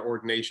was in their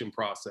ordination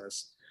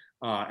process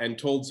and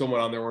told someone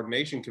on their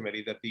ordination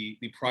committee that the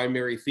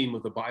primary theme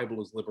of the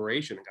Bible is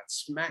liberation, and got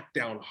smacked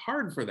down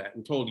hard for that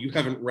and told, you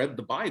haven't read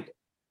the Bible.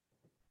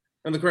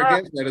 And the correct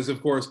answer to that is,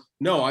 of course,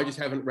 no, I just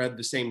haven't read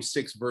the same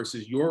 6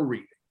 verses you're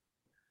reading.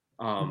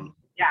 And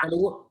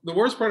the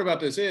worst part about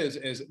this is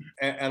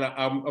and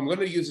I'm going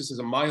to use this as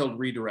a mild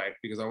redirect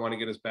because I want to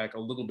get us back a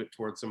little bit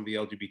towards some of the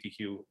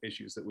LGBTQ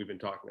issues that we've been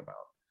talking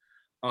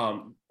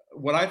about.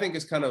 What I think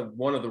is kind of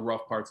one of the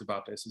rough parts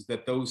about this is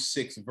that those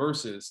 6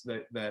 verses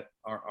that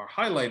are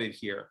highlighted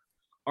here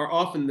are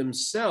often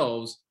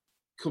themselves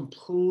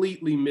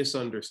completely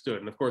misunderstood.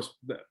 And of course,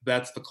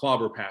 that's the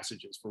clobber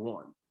passages for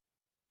one.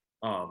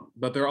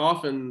 But they're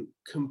often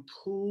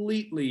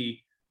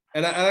completely,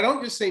 and I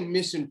don't just say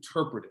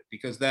misinterpreted,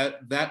 because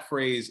that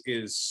phrase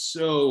is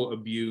so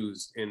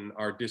abused in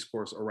our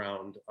discourse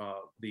around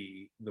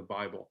the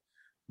Bible.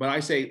 But I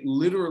say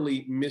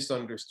literally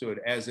misunderstood,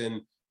 as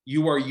in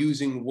you are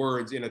using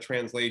words in a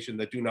translation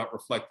that do not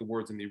reflect the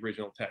words in the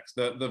original text.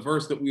 The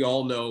verse that we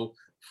all know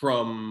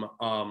from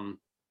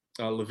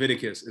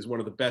Leviticus is one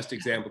of the best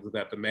examples of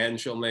that. The man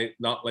shall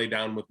not lay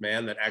down with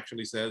man, that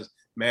actually says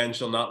man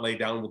shall not lay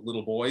down with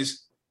little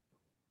boys.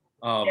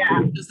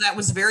 Because that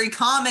was very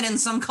common in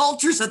some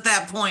cultures at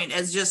that point,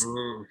 as just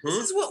this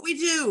is what we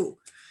do.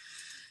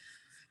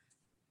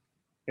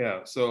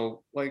 Yeah,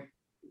 so like,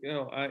 you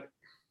know,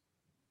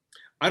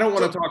 I don't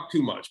want to talk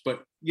too much,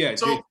 but yeah.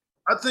 So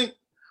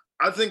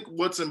I think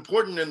what's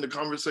important in the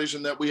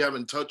conversation that we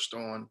haven't touched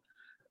on,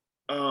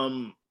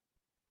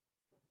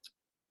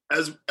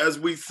 as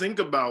we think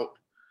about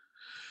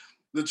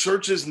the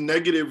church's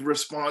negative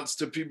response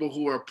to people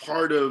who are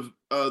part of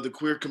the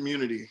queer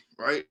community,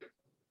 right?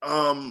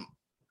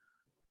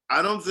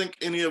 I don't think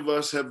any of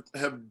us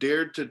have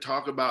dared to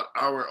talk about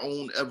our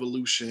own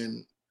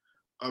evolution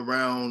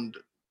around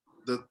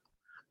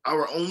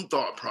our own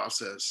thought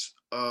process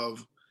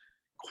of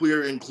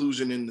queer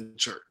inclusion in the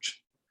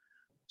church.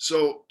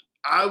 So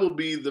I will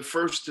be the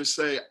first to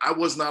say I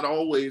was not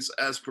always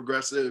as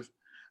progressive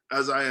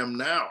as I am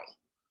now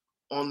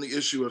on the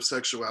issue of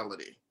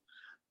sexuality.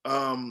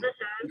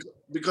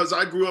 Because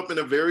I grew up in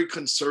a very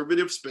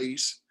conservative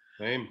space.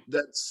 Same.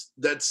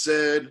 that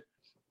said,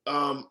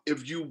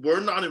 if you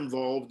were not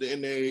involved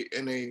in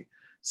a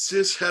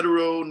cis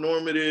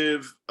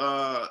heteronormative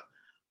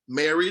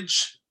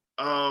marriage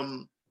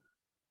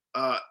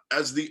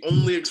as the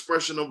only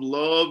expression of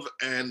love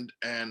and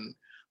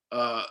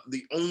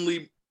the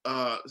only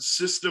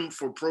system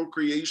for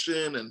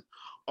procreation and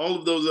all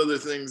of those other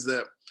things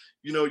that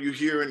you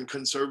hear in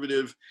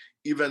conservative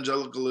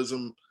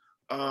evangelicalism,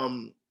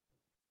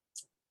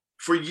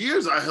 for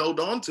years I held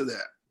on to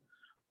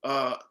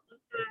that.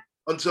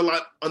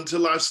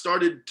 Until I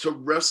started to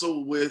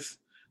wrestle with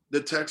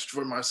the text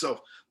for myself.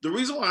 The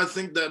reason why I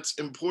think that's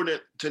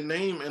important to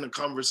name in a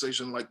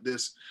conversation like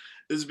this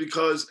is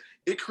because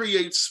it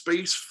creates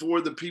space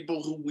for the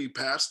people who we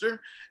pastor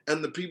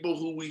and the people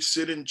who we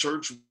sit in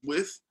church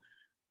with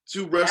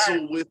to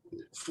wrestle with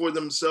for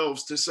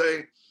themselves, to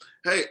say,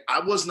 hey, I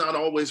was not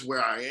always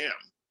where I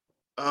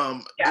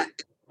am.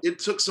 It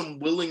took some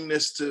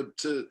willingness to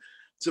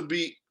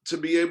be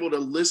able to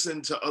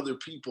listen to other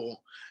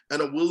people,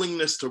 and a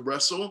willingness to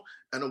wrestle,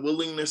 and a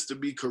willingness to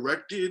be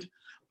corrected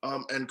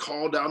and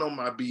called out on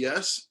my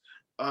BS.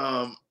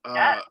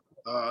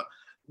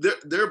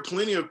 There are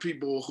plenty of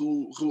people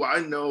who I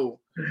know,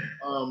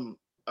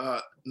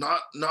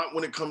 not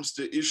when it comes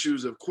to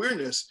issues of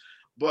queerness,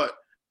 but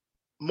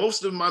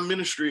most of my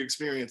ministry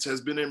experience has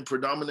been in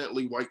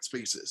predominantly white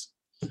spaces.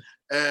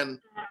 And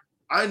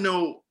I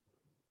know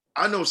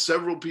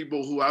several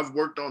people who I've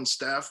worked on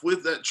staff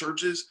with at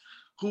churches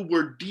who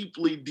were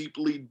deeply,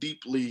 deeply,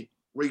 deeply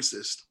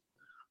racist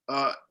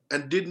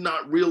and did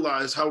not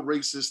realize how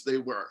racist they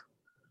were.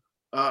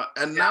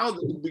 And now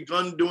they've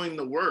begun doing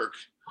the work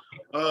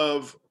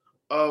of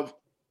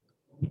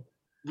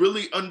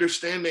really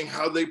understanding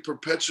how they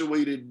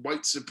perpetuated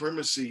white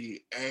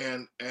supremacy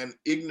and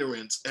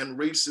ignorance and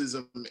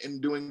racism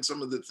in doing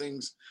some of the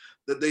things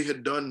that they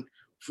had done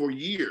for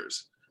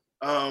years.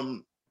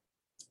 And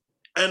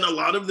a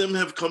lot of them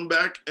have come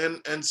back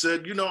and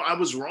said, you know, I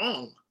was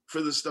wrong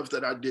for the stuff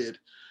that I did.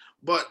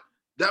 But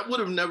that would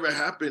have never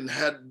happened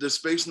had the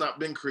space not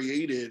been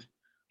created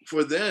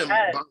for them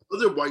by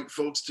other white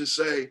folks to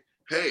say,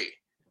 hey,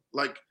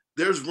 like,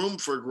 there's room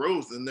for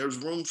growth and there's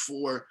room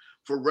for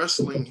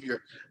wrestling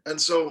here. And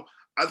so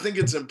I think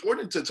it's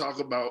important to talk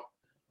about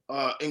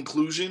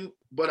inclusion,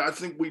 but I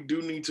think we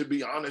do need to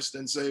be honest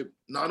and say,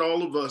 not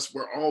all of us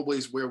were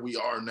always where we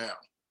are now.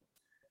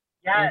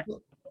 Yes.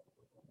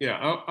 Yeah,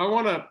 I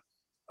want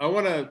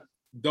to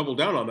double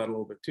down on that a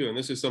little bit too. And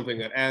this is something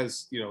that,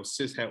 as you know,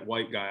 cishet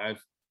white guy,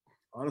 I've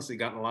honestly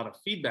gotten a lot of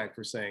feedback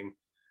for saying,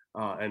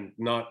 and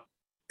not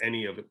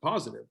any of it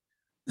positive.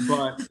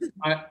 But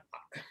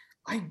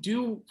I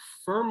do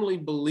firmly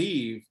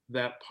believe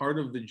that part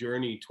of the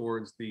journey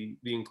towards the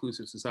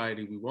inclusive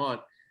society we want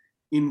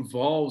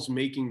involves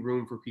making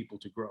room for people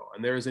to grow.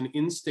 And there is an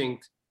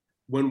instinct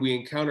when we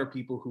encounter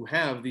people who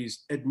have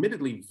these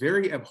admittedly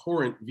very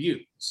abhorrent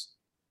views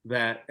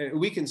that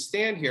we can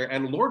stand here,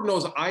 and Lord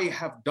knows I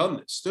have done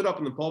this, stood up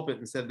in the pulpit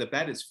and said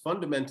that is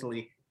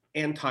fundamentally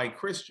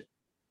anti-Christian.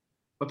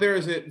 But there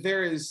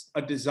is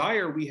a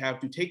desire we have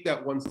to take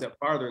that one step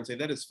farther and say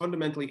that is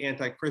fundamentally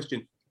anti-Christian.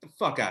 Get the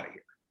fuck out of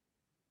here.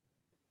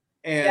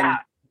 And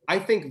I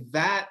think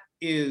that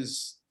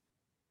is,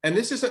 and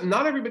this is,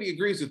 not everybody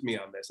agrees with me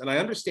on this, and I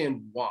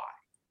understand why,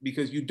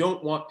 because you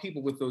don't want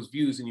people with those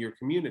views in your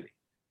community.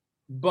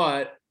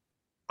 But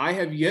I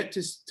have yet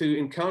to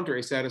encounter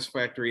a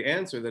satisfactory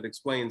answer that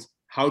explains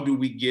how do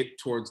we get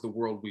towards the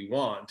world we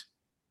want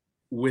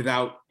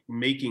without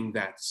making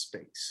that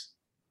space.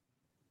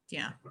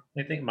 Yeah.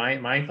 I think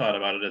my thought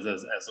about it is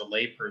as a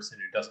layperson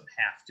who doesn't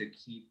have to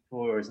keep,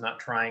 or is not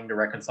trying to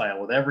reconcile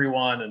with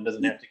everyone and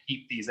doesn't have to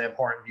keep these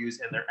abhorrent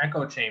views in their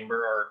echo chamber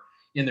or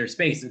in their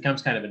space, it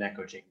becomes kind of an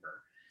echo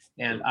chamber.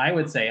 And I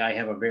would say I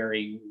have a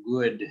very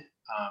good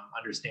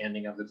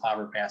understanding of the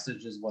Cloward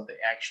passages, what they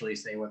actually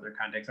say, what their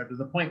contexts are, to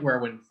the point where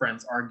when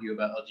friends argue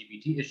about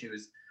LGBT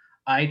issues,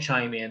 I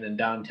chime in and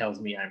Don tells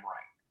me I'm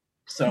right.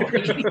 So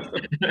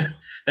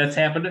that's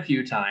happened a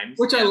few times.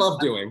 Which I love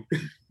doing.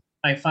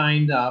 I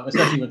find,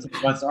 especially when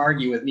someone wants to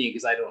argue with me,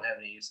 because I don't have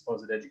any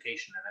supposed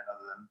education in it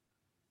other than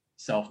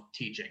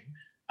self-teaching.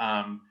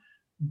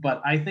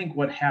 But I think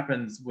what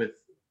happens with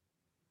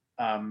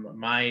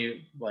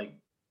my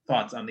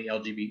thoughts on the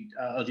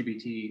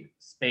LGBT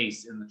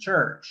space in the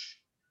church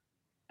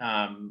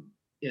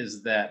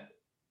is that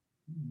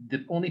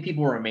the only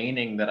people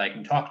remaining that I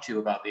can talk to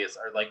about this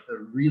are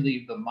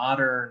the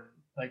modern,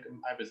 I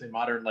would say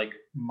modern,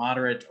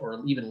 moderate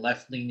or even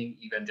left-leaning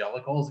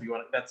evangelicals. If you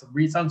want,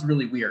 sounds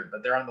really weird,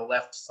 but they're on the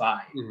left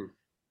side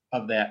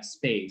of that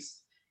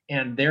space,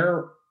 and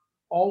they're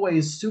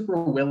always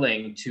super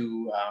willing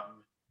to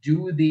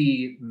do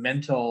the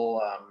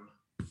mental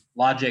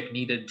logic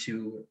needed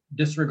to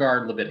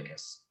disregard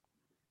Leviticus,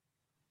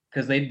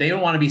 because they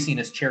don't want to be seen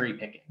as cherry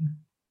picking.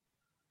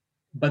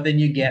 But then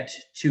you get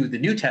to the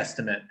New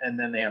Testament, and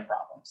then they have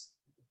problems.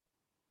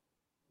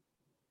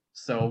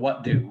 So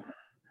what do?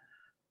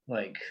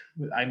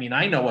 I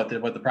know what the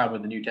problem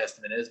with the New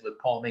Testament is, with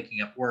Paul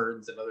making up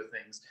words and other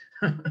things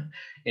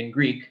in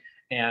Greek,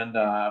 and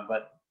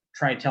but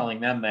try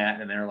telling them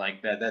that, and they're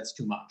like, that's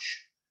too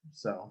much.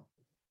 So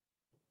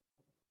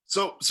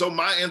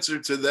my answer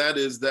to that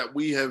is that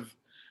we have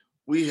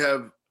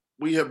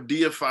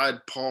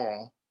deified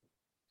Paul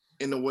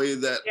in a way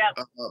that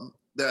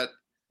that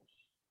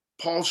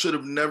Paul should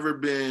have never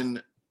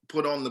been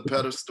put on the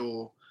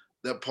pedestal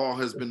that Paul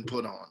has been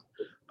put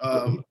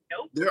on.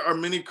 There are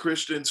many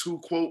Christians who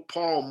quote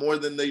Paul more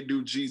than they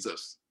do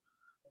Jesus.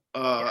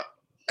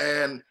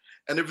 And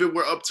if it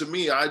were up to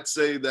me, I'd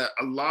say that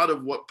a lot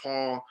of what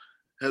Paul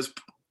has,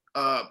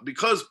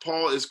 because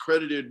Paul is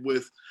credited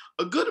with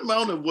a good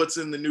amount of what's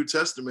in the New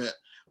Testament,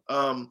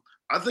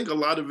 I think a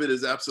lot of it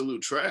is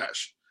absolute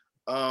trash.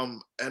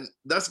 And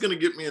that's going to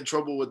get me in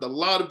trouble with a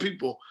lot of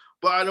people,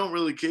 but I don't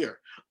really care.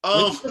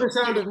 It's the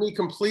sound of me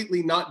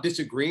completely not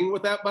disagreeing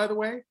with that, by the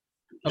way.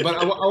 But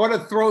I want to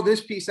throw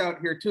this piece out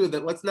here too,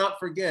 that let's not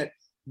forget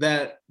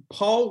that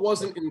Paul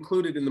wasn't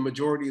included in the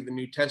majority of the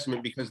New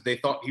Testament because they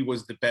thought he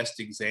was the best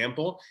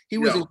example. He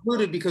was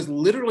included because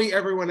literally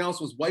everyone else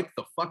was wiped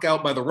the fuck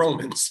out by the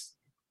Romans.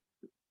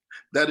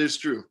 That is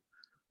true.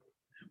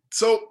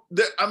 So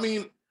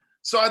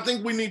I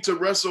think we need to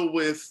wrestle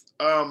with,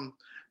 and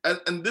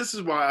this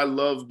is why I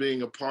love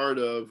being a part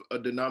of a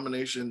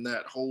denomination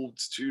that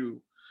holds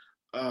to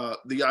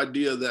the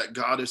idea that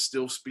God is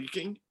still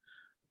speaking.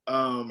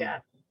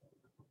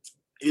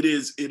 It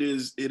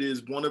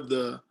is one of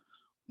the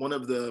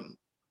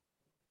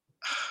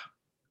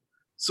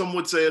some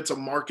would say it's a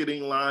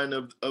marketing line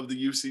of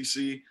the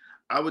UCC.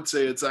 I would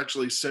say it's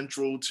actually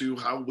central to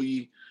how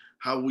we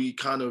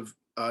kind of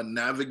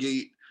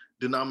navigate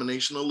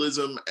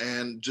denominationalism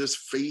and just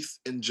faith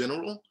in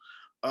general.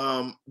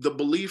 the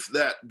belief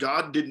that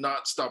God did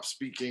not stop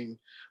speaking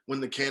when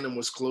the canon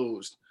was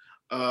closed.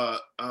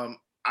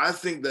 I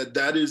think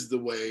that is the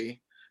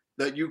way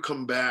that you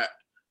combat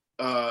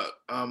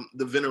the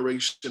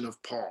veneration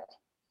of Paul.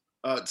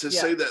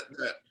 Say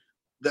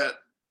that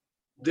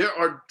there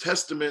are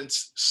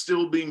testaments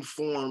still being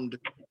formed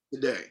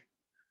today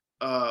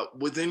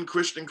within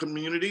Christian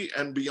community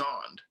and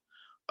beyond.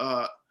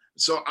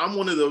 So I'm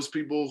one of those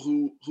people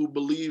who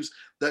believes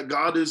that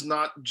God is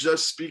not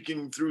just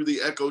speaking through the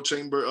echo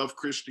chamber of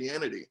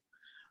Christianity.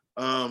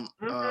 I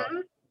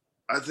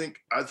think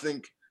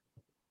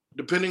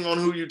depending on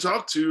who you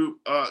talk to,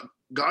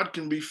 God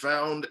can be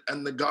found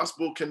and the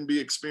gospel can be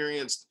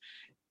experienced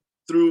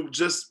through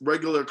just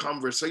regular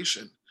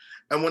conversation.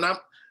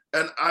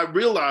 And I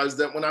realize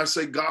that when I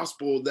say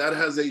gospel, that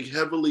has a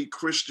heavily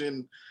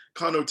Christian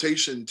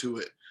connotation to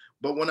it.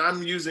 But when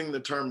I'm using the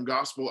term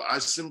gospel, I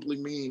simply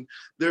mean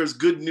there's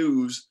good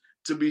news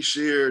to be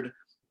shared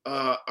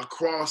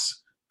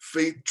across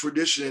faith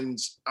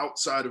traditions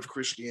outside of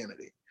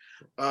Christianity.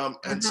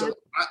 And so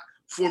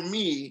for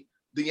me,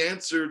 the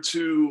answer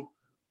to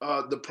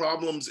the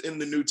problems in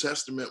the New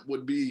Testament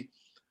would be,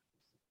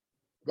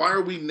 why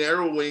are we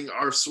narrowing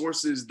our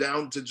sources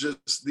down to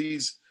just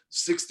these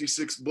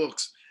 66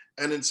 books?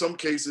 And in some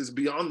cases,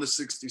 beyond the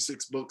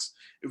 66 books,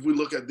 if we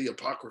look at the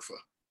Apocrypha.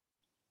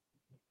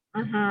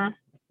 Yeah.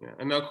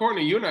 And now,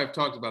 Courtney, you and I have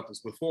talked about this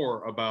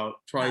before, about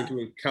trying to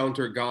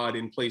encounter God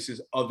in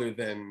places other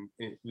than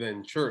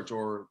church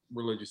or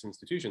religious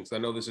institutions. I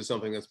know this is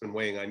something that's been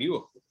weighing on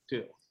you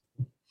too.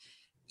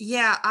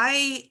 Yeah,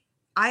 I've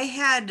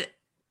had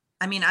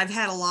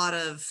a lot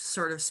of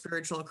sort of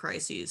spiritual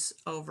crises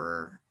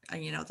over,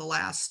 the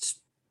last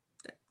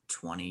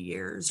 20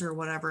 years or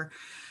whatever.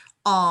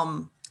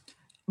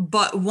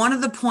 But one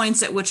of the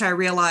points at which I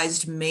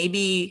realized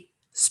maybe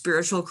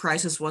spiritual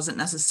crisis wasn't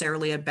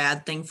necessarily a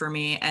bad thing for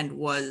me and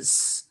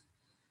was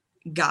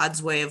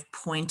God's way of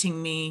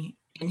pointing me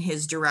in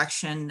his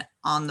direction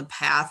on the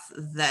path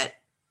that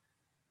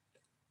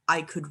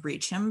I could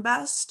reach him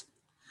best,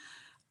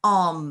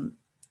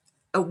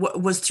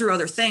 was through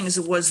other things,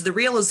 was the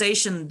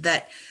realization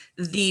that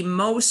the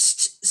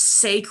most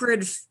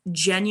sacred,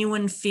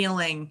 genuine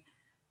feeling,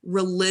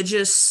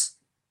 religious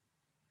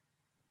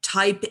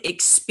type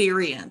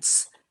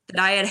experience that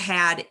I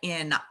had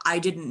in I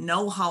didn't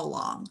know how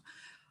long,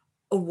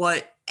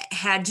 what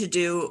had to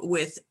do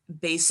with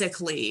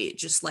basically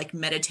just like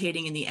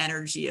meditating in the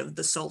energy of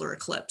the solar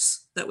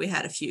eclipse that we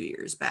had a few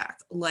years back.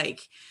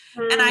 Like,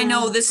 and I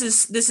know this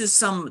is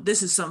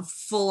some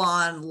full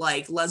on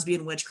like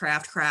lesbian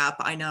witchcraft crap.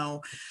 I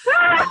know.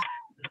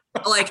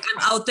 Like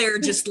I'm out there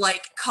just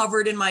like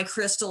covered in my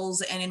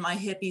crystals and in my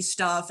hippie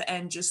stuff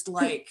and just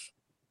like,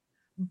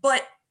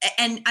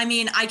 and I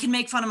mean, I can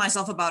make fun of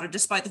myself about it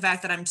despite the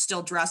fact that I'm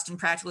still dressed in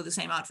practically the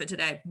same outfit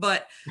today.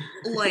 But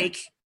like,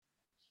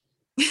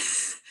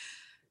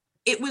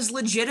 it was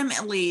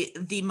legitimately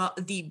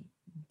the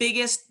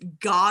biggest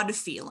God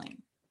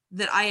feeling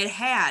that I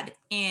had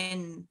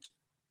in,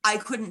 I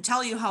couldn't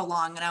tell you how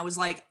long. And I was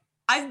like,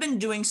 I've been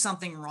doing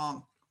something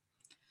wrong.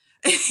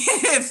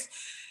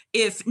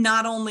 If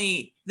not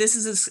only this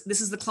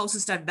is the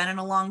closest I've been in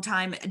a long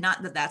time,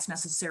 not that that's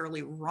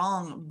necessarily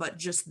wrong, but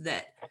just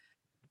that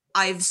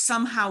I've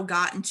somehow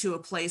gotten to a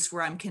place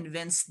where I'm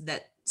convinced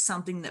that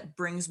something that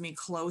brings me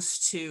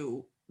close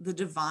to the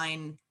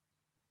divine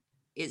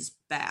is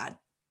bad,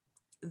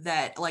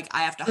 that like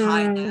I have to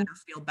hide that or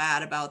feel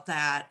bad about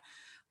that.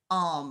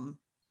 And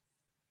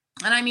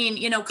I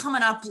mean,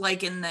 coming up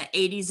like in the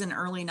 80s and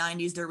early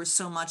 90s, there was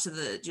so much of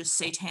the just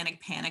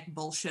satanic panic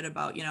bullshit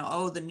about,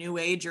 the New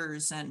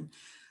Agers and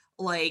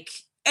like,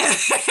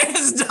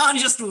 as Don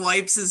just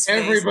wipes his face.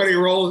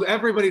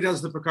 Everybody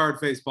does the Picard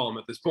face palm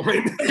at this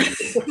point.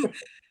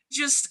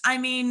 Just, I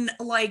mean,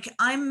 like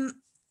I'm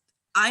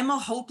a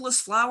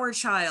hopeless flower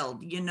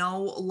child,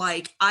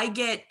 like I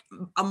get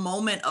a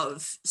moment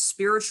of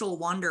spiritual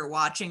wonder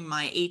watching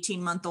my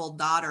 18-month-old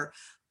daughter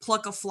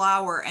pluck a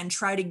flower and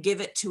try to give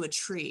it to a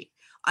tree.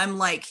 I'm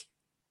like,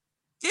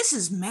 this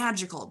is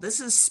magical. This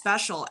is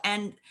special.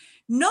 And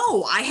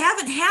no, I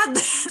haven't had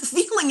that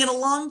feeling in a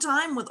long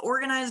time with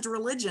organized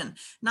religion,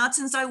 not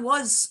since I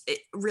was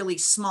really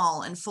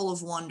small and full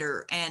of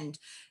wonder and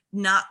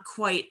not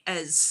quite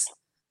as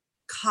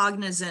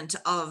cognizant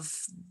of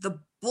the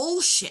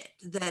bullshit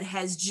that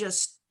has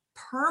just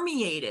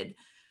permeated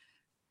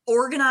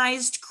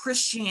organized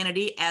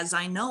Christianity as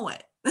I know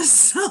it.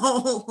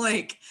 So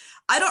like,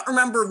 I don't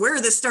remember where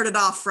this started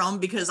off from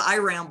because I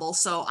ramble,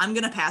 so I'm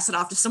going to pass it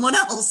off to someone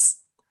else.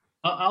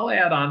 I'll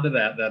add on to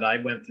that I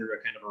went through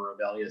a kind of a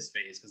rebellious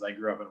phase because I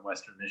grew up in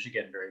Western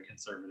Michigan, very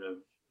conservative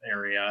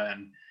area.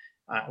 And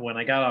when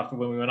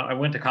I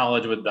went to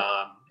college with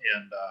Don,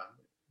 and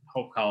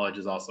Hope College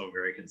is also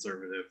very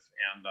conservative.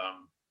 And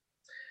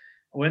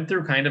I went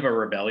through kind of a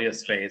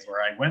rebellious phase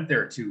where I went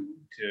there to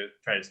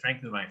try to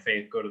strengthen my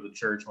faith, go to the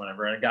church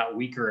whenever, and it got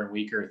weaker and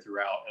weaker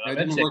throughout. And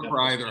That didn't work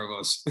for either of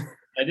us.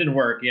 It didn't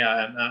work,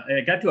 yeah. And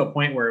it got to a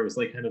point where it was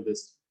like kind of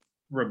this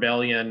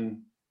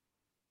rebellion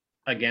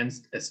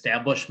against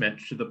establishment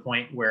to the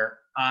point where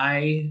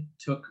I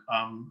took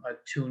a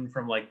tune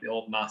from like the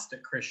old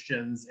Gnostic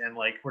Christians, and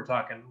like we're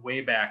talking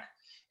way back,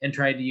 and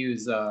tried to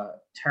use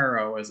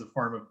tarot as a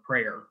form of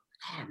prayer.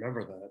 Oh, I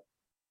remember that.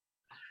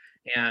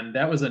 And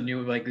that was a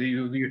new, like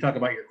you talk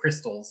about your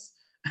crystals.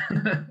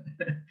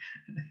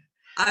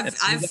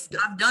 I've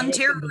done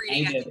tarot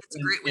reading. I think it's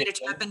a great way to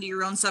tap into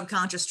your own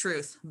subconscious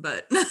truth,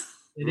 but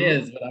it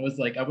is. But I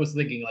was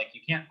thinking like,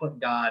 you can't put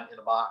God in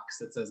a box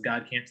that says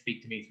God can't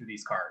speak to me through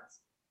these cards.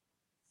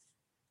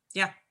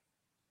 Yeah.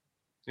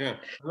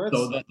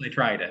 So that's, I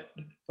tried it.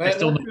 I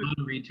still know how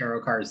to read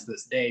tarot cards to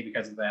this day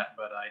because of that,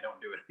 but I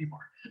don't do it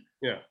anymore.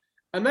 Yeah.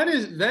 And that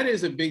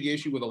is a big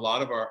issue with a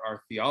lot of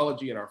our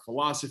theology and our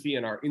philosophy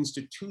and our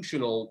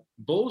institutional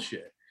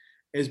bullshit.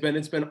 It's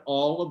been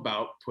all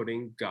about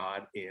putting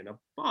God in a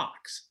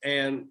box.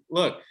 And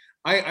look,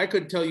 I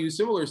could tell you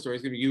similar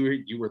stories.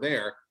 You were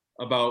there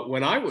about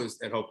when I was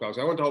at Hope College.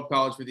 I went to Hope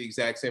College for the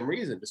exact same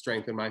reason, to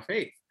strengthen my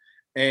faith.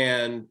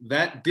 And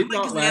that did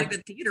not last. They had a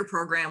good theater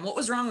program. What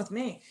was wrong with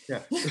me?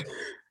 Yeah.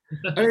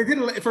 I mean,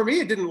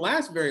 it didn't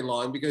last very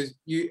long because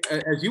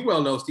as you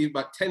well know, Steve,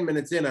 about 10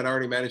 minutes in, I'd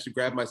already managed to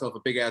grab myself a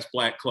big ass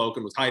black cloak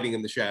and was hiding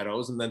in the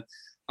shadows. And then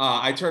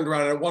I turned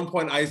around, and at one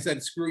point I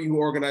said, "Screw you,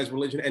 organized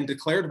religion," and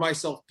declared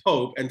myself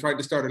Pope and tried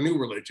to start a new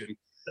religion.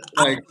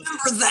 Like, I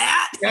remember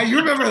that. Yeah, you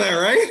remember that,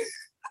 right?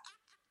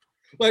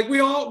 Like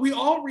we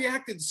all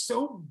reacted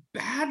so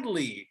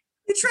badly.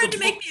 You tried to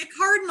make me a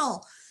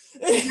cardinal.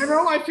 You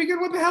know, I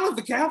figured, what the hell, if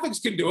the Catholics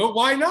can do it,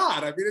 why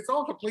not? I mean, it's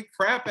all complete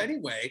crap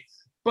anyway.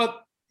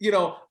 But, you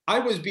know, I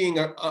was being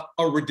a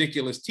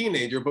ridiculous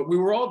teenager, but we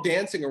were all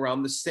dancing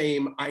around the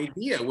same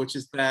idea, which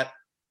is that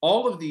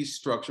all of these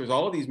structures,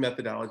 all of these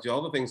methodologies,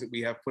 all the things that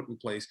we have put in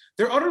place,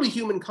 they're utterly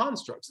human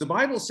constructs. The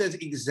Bible says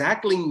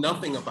exactly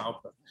nothing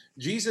about them.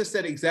 Jesus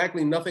said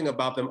exactly nothing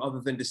about them other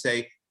than to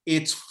say,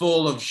 it's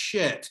full of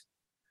shit.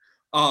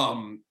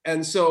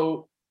 And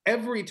so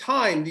every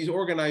time these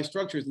organized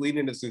structures lead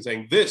into us and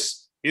saying,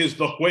 this is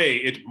the way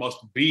it must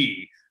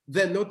be,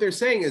 then what they're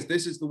saying is,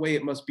 this is the way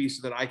it must be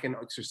so that I can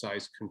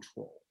exercise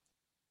control.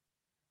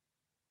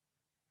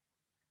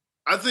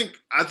 I think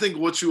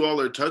what you all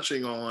are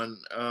touching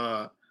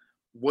on,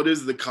 what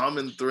is the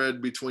common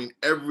thread between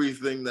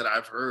everything that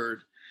I've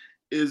heard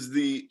is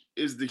the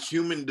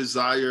human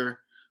desire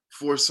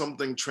for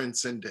something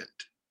transcendent.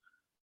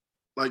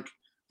 Like,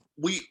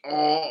 we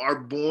all are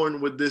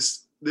born with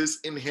this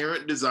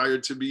inherent desire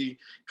to be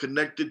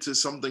connected to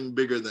something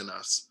bigger than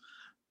us.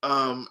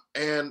 But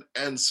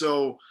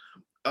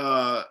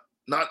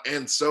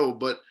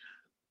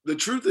the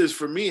truth is,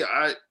 for me,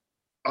 a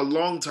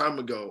long time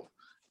ago,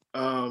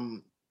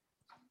 and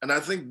I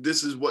think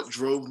this is what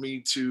drove me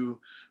to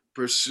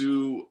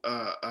pursue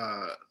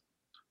a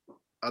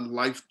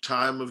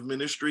lifetime of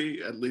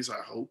ministry, at least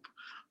I hope,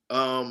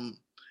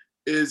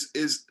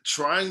 is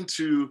trying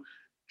to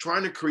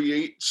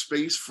create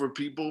space for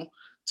people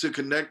to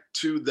connect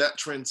to that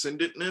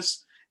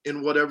transcendentness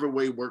in whatever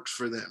way works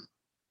for them.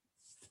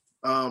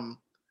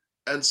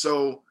 And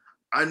so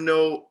I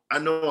know a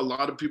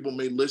lot of people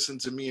may listen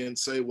to me and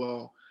say,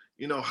 well,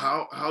 you know,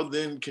 how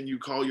then can you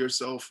call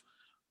yourself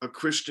a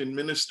Christian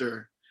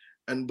minister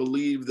and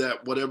believe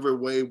that whatever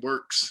way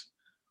works,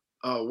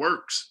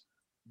 works?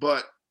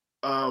 But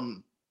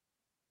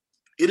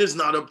it is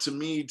not up to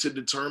me to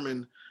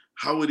determine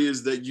how it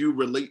is that you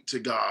relate to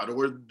God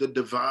or the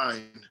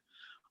divine,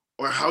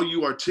 or how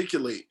you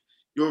articulate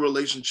your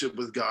relationship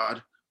with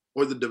God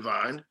or the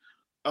divine.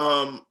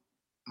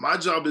 My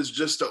job is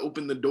just to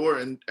open the door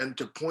and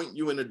to point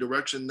you in a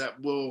direction that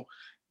will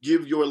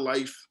give your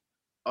life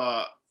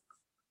a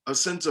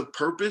sense of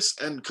purpose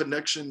and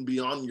connection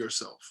beyond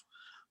yourself.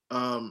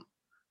 And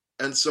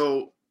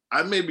so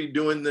I may be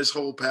doing this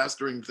whole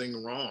pastoring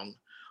thing wrong,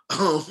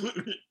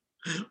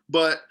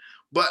 but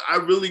I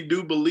really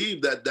do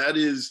believe that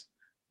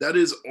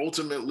is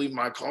ultimately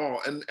my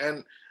call. And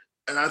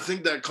I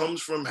think that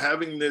comes from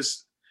having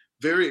this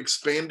very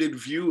expanded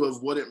view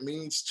of what it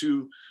means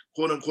to,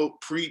 quote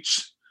unquote,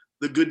 preach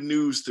the good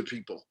news to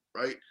people,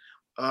 right?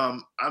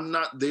 I'm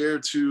not there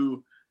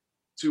to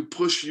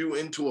push you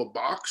into a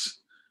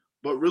box,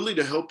 but really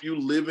to help you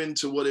live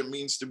into what it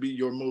means to be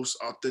your most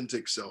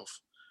authentic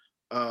self,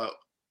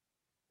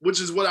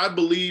 which is what I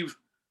believe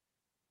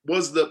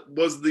was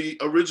the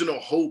original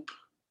hope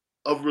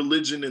of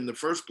religion in the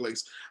first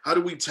place. How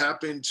do we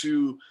tap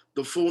into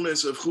the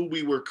fullness of who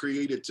we were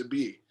created to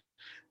be?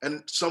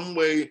 And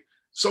somewhere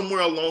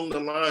along the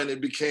line, it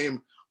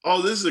became,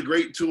 oh, this is a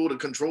great tool to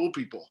control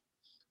people.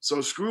 So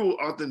screw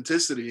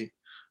authenticity.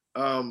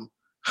 How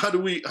do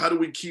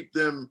we keep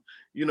them,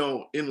 you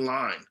know, in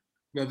line?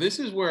 Now, this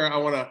is where I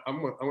want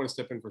to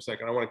step in for a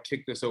second. I want to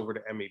kick this over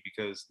to Emmy,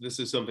 because this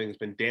is something that's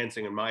been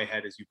dancing in my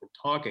head as you've been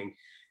talking,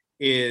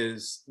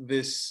 is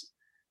this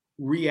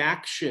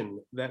reaction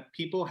that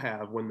people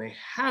have when they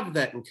have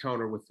that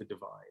encounter with the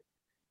divine.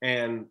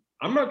 And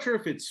I'm not sure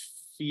if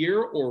it's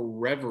fear or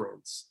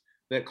reverence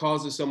that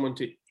causes someone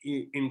to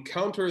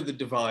encounter the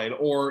divine,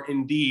 or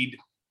indeed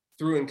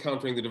through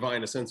encountering the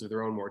divine, a sense of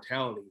their own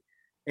mortality.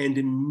 and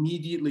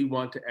immediately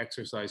want to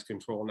exercise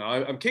control. Now,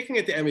 I'm kicking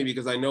it to Emmy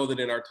because I know that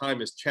in our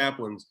time as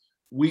chaplains,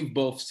 we've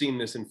both seen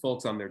this in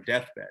folks on their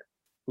deathbed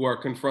who are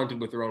confronted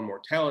with their own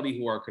mortality,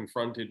 who are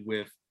confronted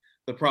with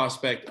the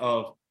prospect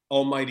of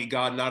Almighty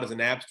God, not as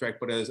an abstract,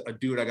 but as a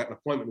dude I got an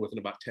appointment with in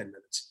about 10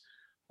 minutes.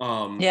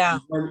 Yeah.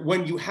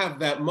 When you have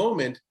that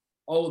moment,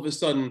 all of a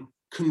sudden,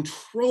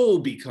 control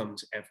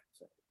becomes everything.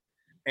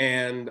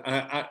 And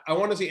I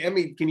want to see,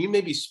 Emmy, can you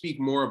maybe speak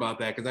more about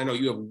that? Because I know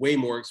you have way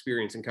more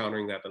experience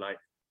encountering that than I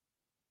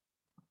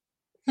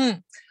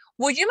do.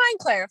 Would you mind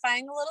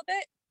clarifying a little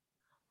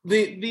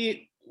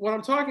bit? What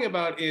I'm talking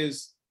about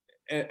is,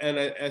 and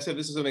I said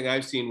this is something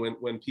I've seen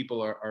when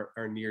people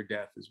are near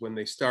death, is when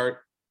they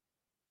start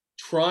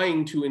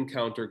trying to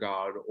encounter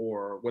God,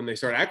 or when they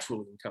start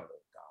actually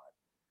encountering God,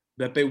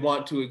 that they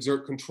want to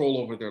exert control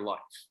over their life,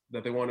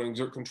 that they want to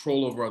exert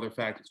control over other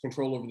factors,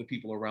 control over the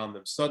people around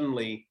them.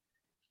 Suddenly,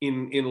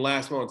 in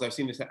last moments, I've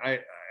seen this. I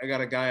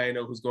got a guy I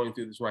know who's going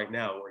through this right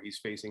now, where he's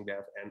facing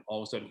death, and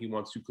all of a sudden he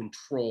wants to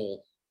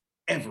control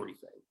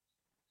everything.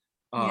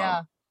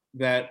 Yeah.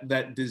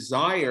 That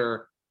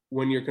desire,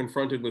 when you're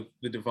confronted with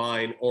the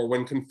divine, or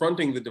when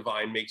confronting the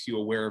divine makes you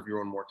aware of your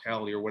own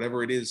mortality, or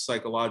whatever it is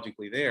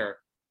psychologically there,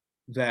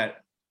 that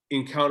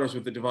encounters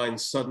with the divine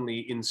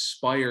suddenly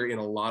inspire in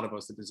a lot of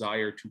us a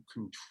desire to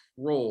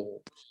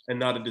control and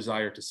not a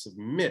desire to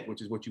submit,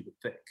 which is what you would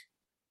think.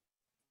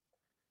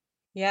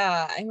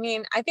 Yeah, I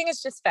mean, I think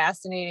it's just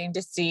fascinating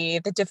to see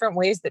the different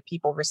ways that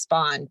people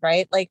respond,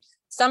 right? Like,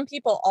 some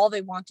people, all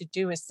they want to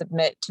do is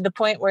submit, to the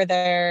point where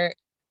they're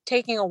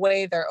taking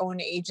away their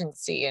own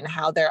agency and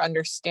how they're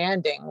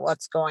understanding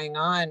what's going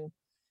on,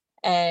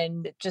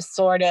 and just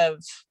sort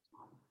of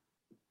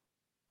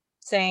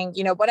saying,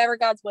 whatever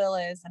God's will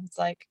is. And it's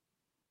like,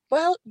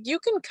 well, you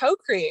can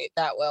co-create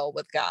that will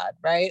with God,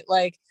 right?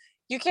 Like,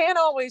 you can't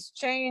always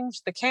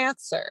change the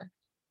cancer,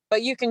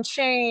 but you can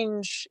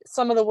change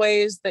some of the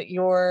ways that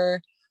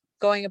you're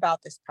going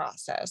about this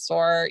process,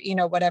 or,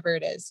 whatever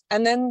it is.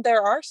 And then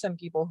there are some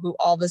people who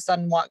all of a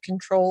sudden want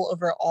control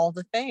over all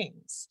the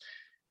things,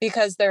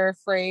 because they're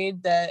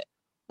afraid that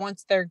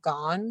once they're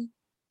gone,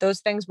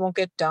 those things won't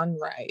get done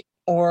right,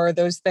 or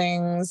those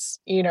things,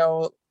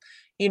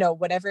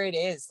 whatever it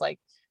is. Like,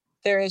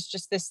 there is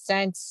just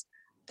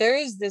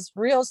this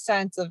real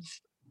sense of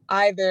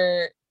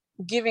either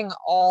giving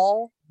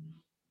all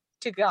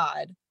to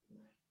God,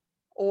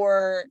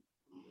 or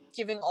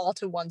giving all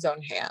to one's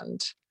own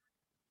hand.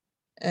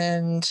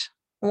 And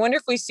I wonder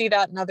if we see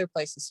that in other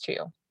places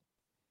too.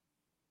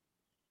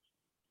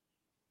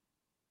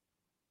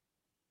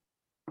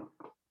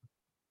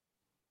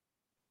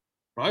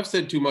 I've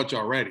said too much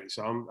already,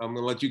 so I'm going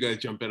to let you guys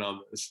jump in on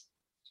this.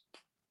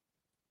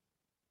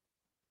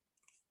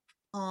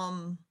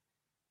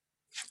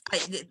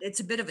 It's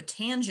a bit of a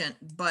tangent,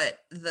 but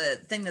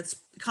the thing that's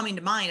coming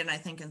to mind, and I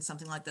think in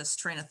something like this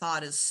train of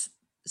thought, is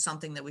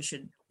something that we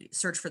should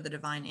search for the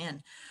divine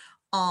in.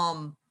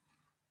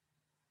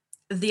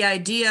 The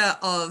idea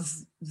of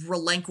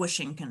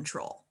relinquishing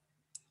control.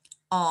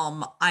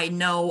 I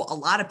know a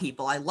lot of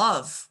people, I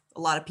love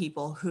a lot of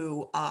people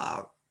who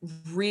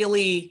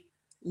really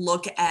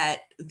look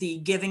at the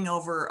giving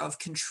over of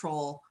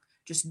control,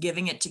 just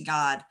giving it to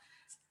God.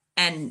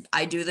 And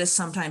I do this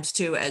sometimes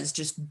too, as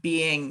just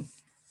being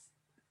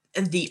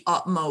the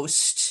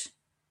utmost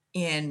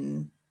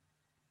in,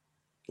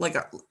 like,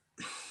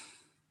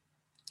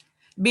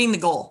 being the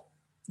goal.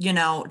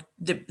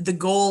 The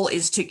goal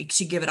is to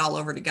give it all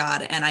over to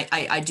God. And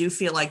I do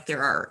feel like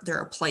there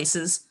are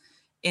places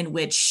in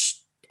which,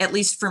 at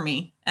least for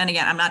me, and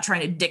again, I'm not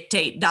trying to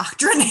dictate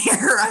doctrine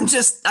here. I'm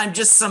just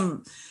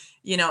some,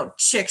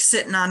 chick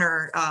sitting on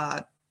her,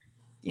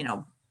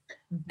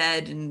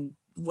 bed in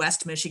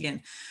West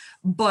Michigan.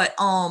 But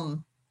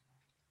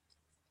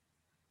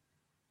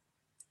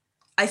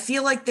I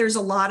feel like there's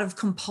a lot of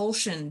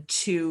compulsion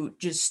to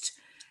just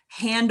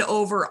hand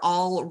over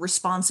all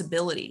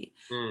responsibility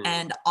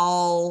and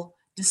all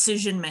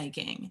decision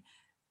making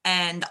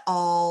and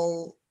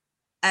all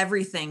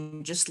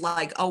everything, just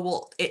like, oh,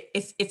 well,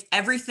 if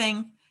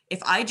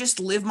I just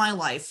live my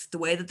life the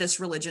way that this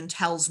religion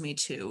tells me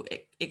to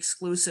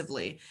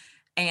exclusively,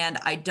 and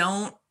I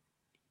don't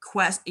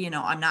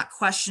I'm not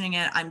questioning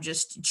it, I'm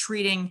just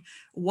treating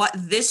what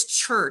this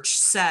church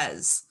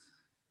says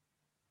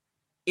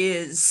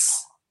is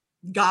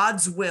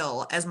God's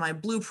will as my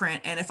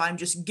blueprint, and if I'm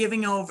just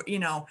giving over,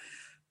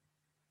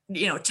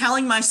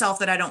 telling myself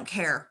that I don't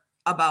care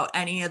about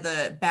any of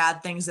the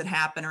bad things that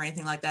happen or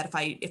anything like that,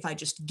 if I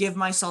just give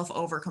myself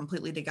over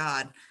completely to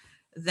God,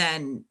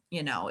 then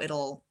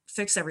it'll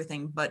fix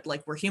everything. But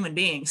like, we're human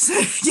beings.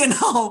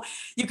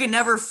 You can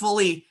never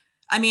fully,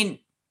 I mean,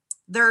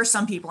 there are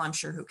some people I'm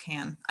sure who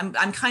can.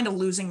 I'm kind of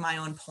losing my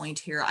own point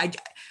here.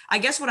 I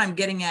guess what I'm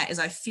getting at is,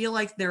 I feel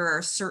like there are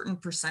a certain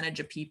percentage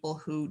of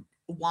people who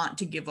want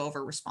to give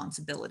over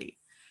responsibility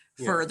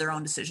for their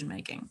own decision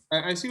making.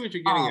 I see what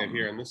you're getting at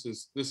here, and this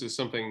is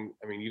something,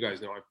 I mean, you guys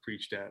know I've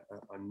preached at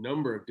a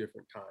number of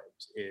different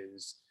times,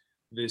 is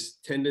this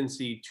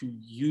tendency to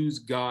use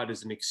God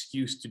as an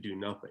excuse to do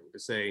nothing, to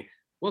say,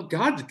 well,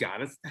 God's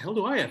got it. What the hell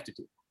do I have to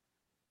do?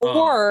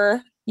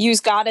 Or use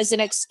God as an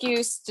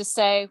excuse to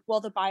say, well,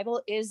 the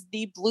Bible is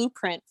the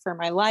blueprint for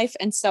my life.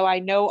 And so I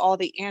know all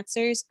the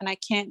answers and I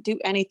can't do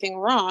anything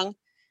wrong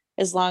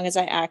as long as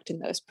I act in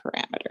those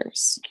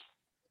parameters.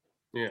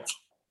 Yeah.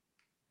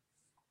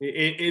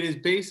 It is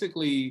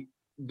basically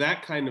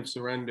that kind of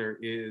surrender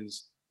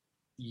is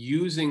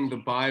using the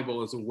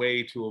Bible as a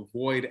way to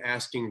avoid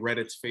asking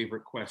Reddit's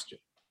favorite question.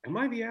 Am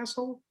I the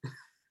asshole?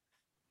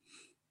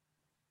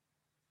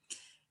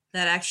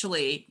 That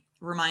actually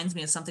reminds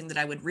me of something that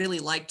I would really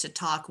like to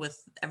talk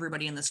with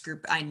everybody in this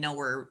group. I know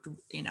we're,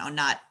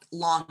 not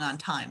long on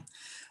time,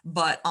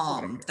 but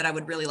that I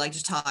would really like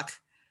to talk.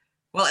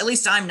 Well, at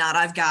least I'm not.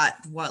 I've got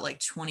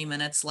 20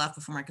 minutes left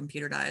before my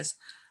computer dies.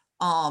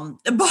 But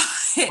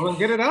well,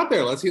 get it out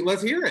there. Let's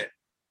hear it.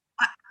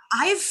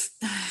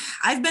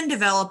 I've been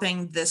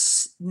developing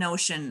this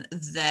notion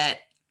that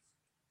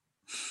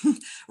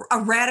a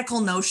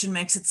radical notion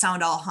makes it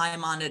sound all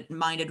high-minded.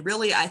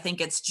 Really, I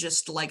think it's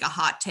just like a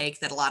hot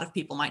take that a lot of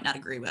people might not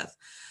agree with.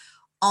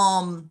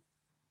 I'm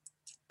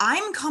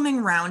coming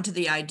around to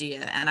the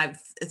idea, and I've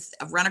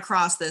run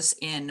across this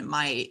in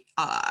my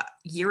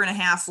year and a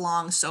half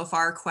long so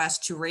far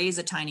quest to raise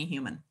a tiny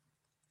human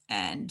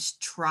and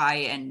try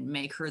and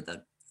make her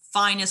the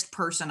finest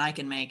person I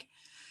can make,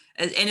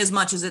 in as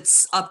much as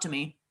it's up to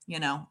me,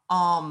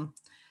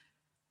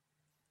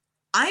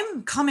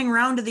 I'm coming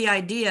around to the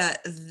idea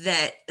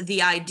that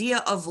the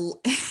idea of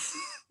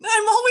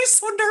I'm always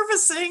so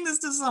nervous saying this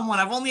to someone.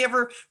 I've only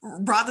ever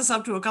brought this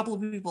up to a couple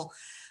of people.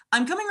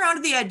 I'm coming around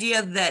to the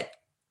idea that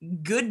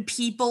good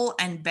people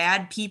and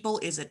bad people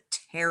is a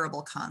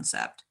terrible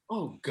concept.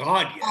 Oh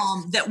God,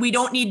 yes. That we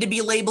don't need to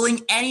be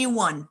labeling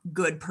anyone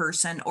good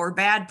person or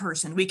bad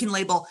person. We can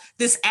label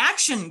this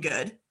action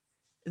good,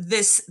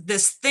 this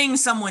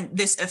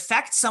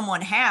effect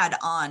someone had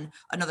on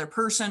another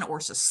person or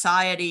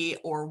society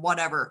or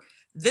whatever,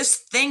 this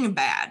thing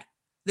bad,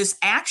 this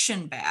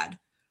action bad,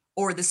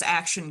 or this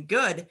action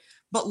good.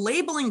 But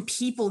labeling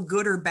people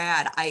good or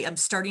bad, I am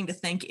starting to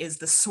think is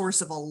the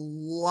source of a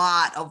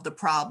lot of the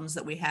problems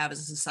that we have as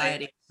a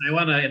society. I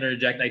want to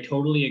interject. I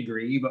totally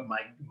agree, but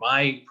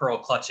my pearl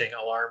clutching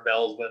alarm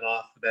bells went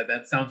off.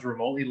 That sounds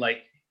remotely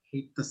like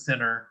hate the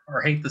sinner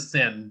or hate the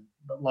sin,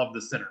 but love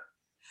the sinner.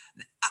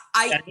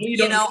 I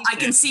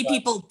can see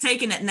people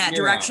taking it in that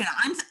direction.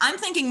 I'm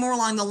thinking more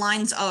along the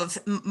lines of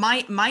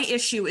my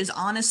issue is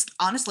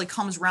honestly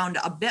comes around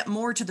a bit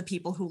more to the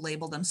people who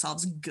label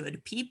themselves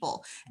good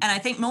people. And I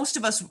think most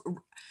of us,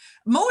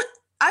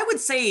 I would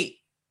say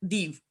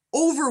the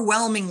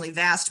overwhelmingly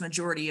vast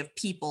majority of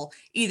people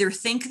either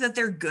think that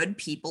they're good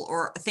people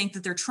or think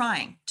that they're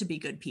trying to be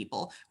good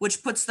people,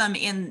 which puts them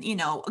in,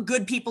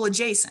 good people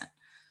adjacent.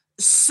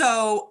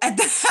 So at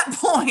that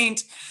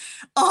point,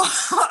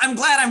 I'm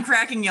glad I'm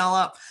cracking y'all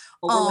up.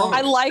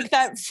 I like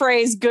that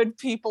phrase, good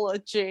people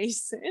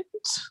adjacent.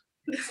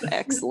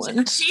 Excellent.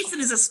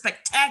 Adjacent is a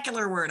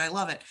spectacular word. I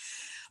love it.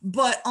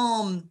 But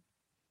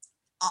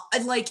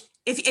like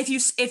if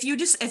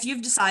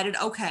you've decided,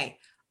 okay,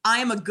 I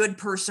am a good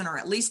person, or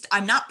at least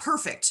I'm not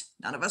perfect.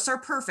 None of us are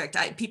perfect.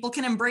 People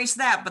can embrace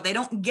that, but they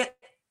don't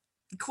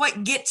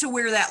quite get to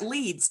where that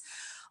leads.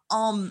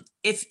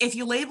 If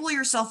you label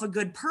yourself a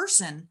good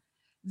person,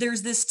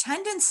 there's this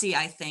tendency,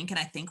 I think, and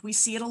I think we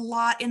see it a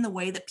lot in the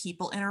way that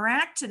people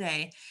interact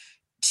today,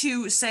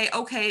 to say,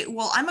 okay,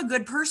 well, I'm a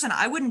good person.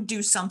 I wouldn't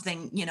do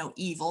something,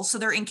 evil. So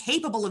they're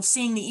incapable of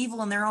seeing the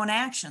evil in their own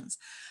actions.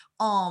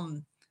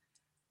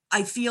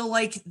 I feel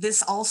like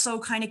this also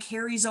kind of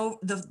carries over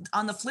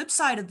on the flip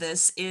side of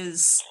this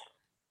is,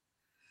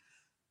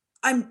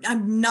 I'm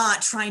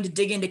not trying to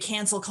dig into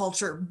cancel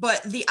culture,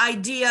 but the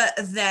idea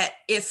that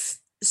if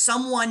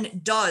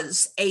someone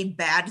does a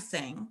bad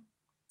thing,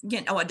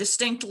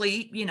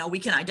 distinctly, we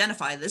can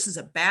identify this as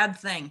a bad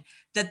thing,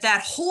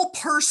 that whole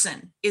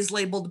person is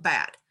labeled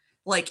bad,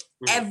 like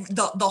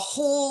the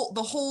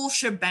whole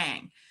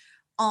shebang.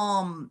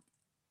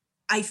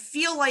 I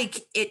feel like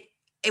it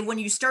when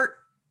you start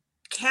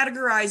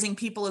categorizing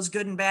people as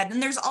good and bad,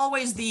 and there's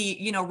always the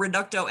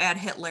reducto ad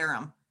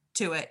Hitlerum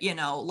to it,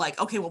 like,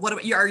 okay, well, what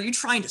about you? Are you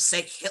trying to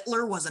say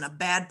Hitler wasn't a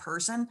bad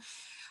person?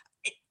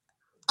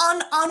 On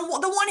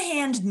the one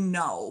hand,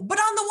 no. But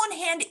on the one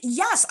hand,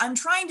 yes, I'm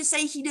trying to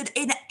say he did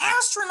an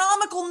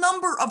astronomical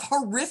number of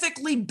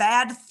horrifically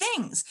bad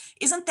things.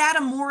 Isn't that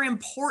a more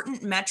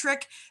important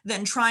metric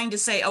than trying to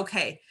say,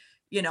 okay,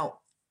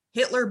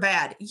 Hitler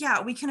bad?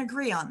 Yeah, we can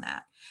agree on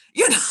that.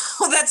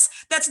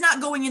 That's not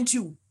going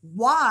into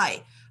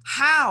why,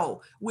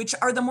 how, which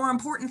are the more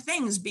important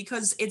things,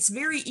 because it's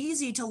very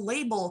easy to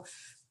label,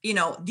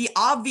 the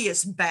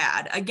obvious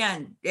bad.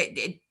 Again,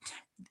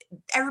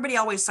 everybody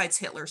always cites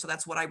Hitler, so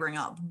that's what I bring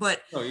up.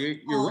 But no,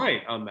 you're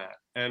right on that.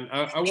 And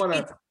I want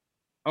to.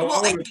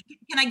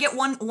 Can I get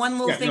one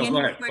little thing in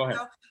here quick go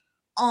ahead.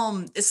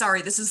 though?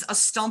 Sorry, this is a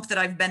stump that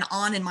I've been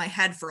on in my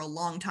head for a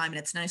long time, and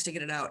it's nice to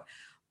get it out.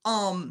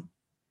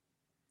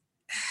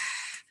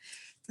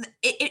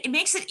 It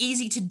makes it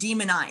easy to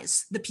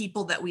demonize the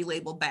people that we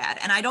label bad,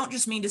 and I don't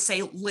just mean to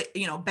say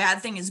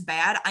bad thing is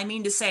bad. I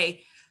mean to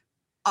say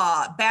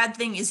bad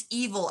thing is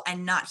evil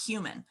and not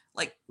human.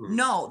 Like, Hmm.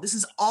 no, this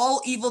is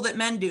all evil that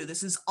men do.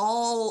 This is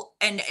all,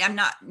 and I'm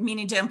not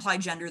meaning to imply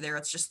gender there.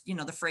 It's just,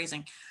 the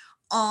phrasing.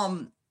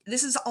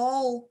 This is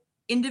all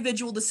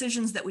individual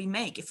decisions that we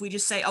make. If we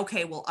just say,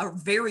 okay, well, a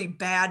very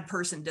bad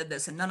person did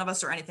this and none of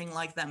us are anything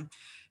like them.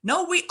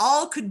 No, we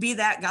all could be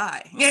that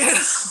guy.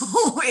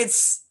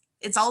 It's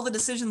all the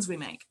decisions we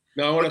make.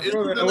 Now I want But to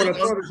throw, isn't I want to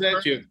really throw this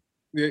at you.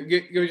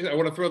 I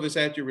want to throw this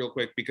at you real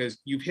quick because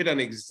you've hit on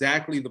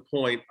exactly the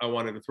point I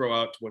wanted to throw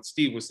out to what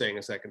Steve was saying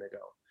a second ago,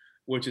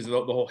 which is the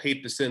whole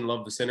hate the sin,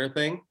 love the sinner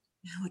thing.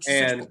 Which is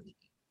And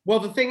well,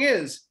 the thing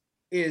is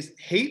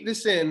hate the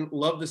sin,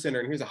 love the sinner.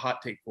 And here's a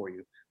hot take for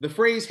you. The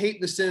phrase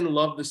hate the sin,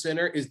 love the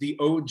sinner is the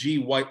OG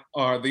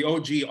the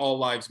OG all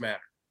lives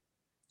matter.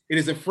 It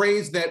is a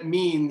phrase that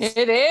means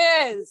It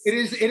is.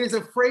 it is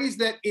a phrase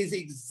that is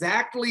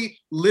exactly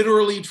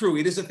literally true.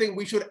 It is a thing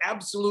we should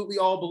absolutely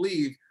all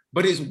believe,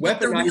 but is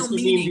But the real weaponized to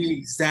mean meaning- the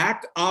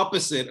exact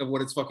opposite of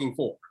what it's fucking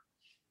for.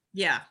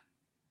 Yeah.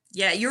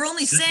 You're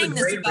only That's a saying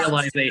this great about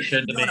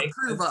realization you to don't make.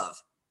 approve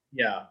of.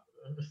 Yeah.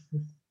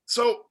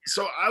 So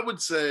I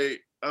would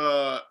say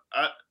I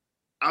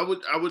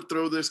would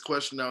throw this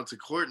question out to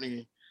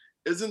Courtney.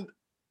 Isn't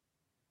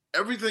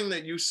everything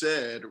that you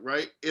said,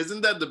 right?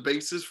 Isn't that the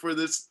basis for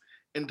this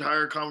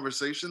entire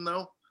conversation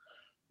though?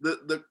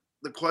 The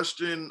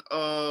question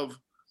of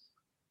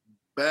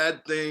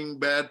bad thing,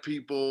 bad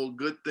people,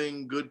 good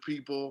thing, good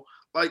people.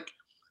 Like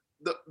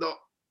the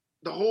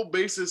whole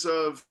basis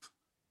of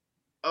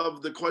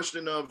the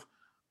question of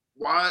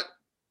why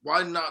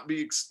not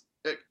be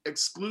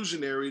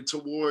exclusionary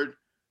toward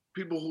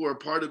people who are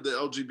part of the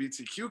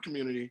LGBTQ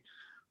community.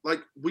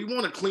 Like we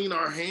want to clean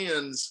our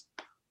hands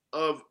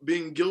of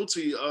being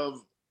guilty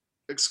of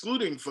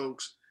excluding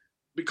folks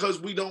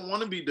because we don't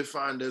want to be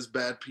defined as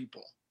bad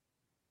people.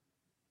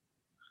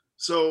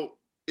 So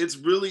it's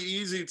really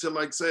easy to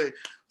like say,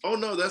 oh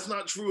no, that's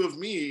not true of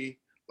me.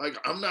 Like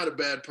I'm not a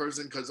bad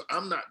person because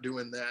I'm not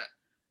doing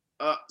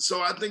that.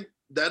 So I think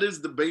that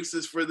is the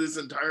basis for this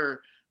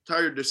entire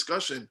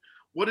discussion.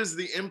 What is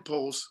the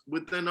impulse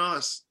within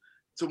us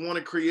to want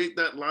to create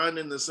that line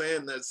in the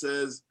sand that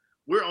says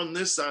we're on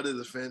this side of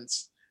the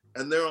fence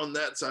and they're on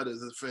that side of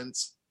the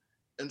fence,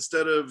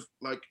 instead of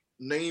like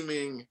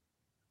naming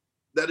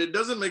that it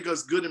doesn't make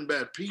us good and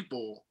bad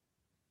people.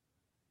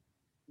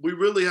 We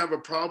really have a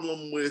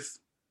problem with,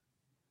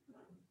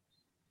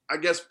 I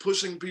guess,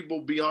 pushing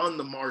people beyond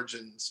the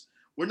margins.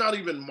 We're not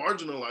even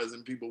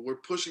marginalizing people. We're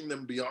pushing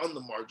them beyond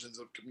the margins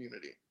of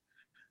community.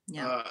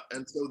 Yeah.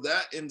 And so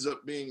that ends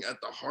up being at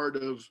the heart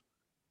of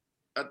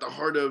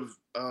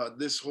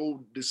this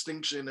whole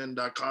distinction and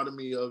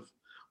dichotomy of,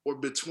 or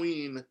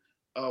between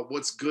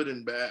what's good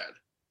and bad.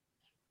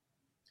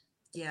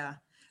 Yeah.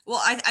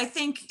 Well, I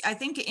think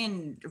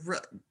in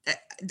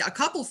a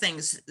couple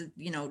things,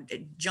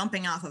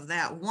 jumping off of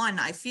that. One,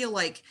 I feel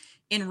like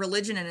in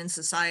religion and in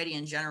society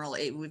in general,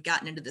 we've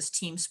gotten into this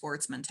team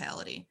sports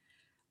mentality.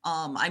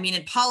 I mean,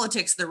 in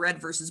politics, the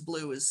red versus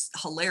blue is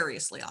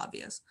hilariously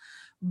obvious.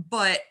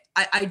 But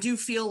I do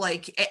feel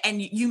like,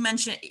 and you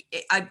mentioned,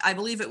 I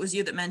believe it was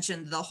you that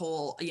mentioned the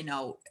whole,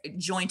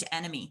 joint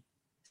enemy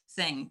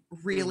thing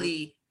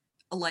really,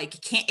 like,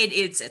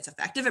 it's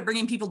effective at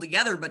bringing people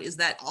together, but is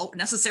that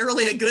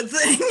necessarily a good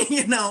thing?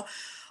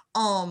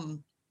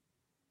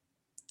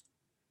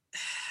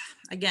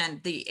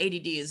 Again, the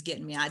ADD is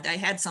getting me. I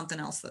had something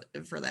else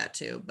for that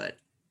too, but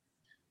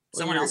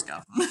someone else go.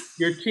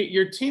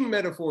 Your team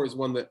metaphor is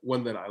one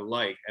that I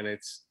like, and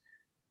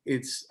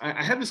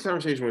I had this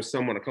conversation with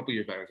someone a couple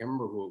years back. I can't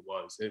remember who it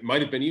was. It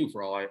might have been you,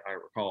 for all I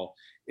recall.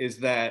 Is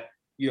that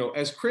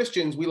as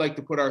Christians, we like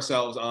to put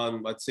ourselves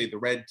on, let's say, the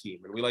red team,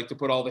 and we like to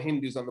put all the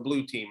Hindus on the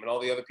blue team and all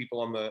the other people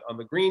on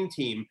the green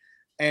team.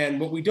 And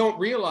what we don't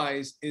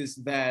realize is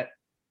that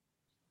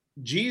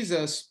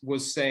Jesus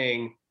was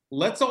saying,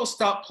 let's all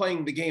stop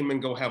playing the game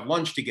and go have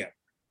lunch together.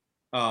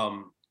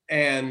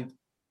 And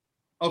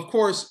of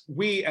course,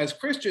 we as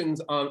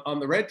Christians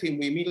on the red team,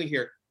 we immediately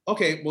hear,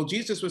 okay, well,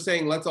 Jesus was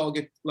saying, let's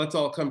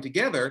all come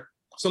together.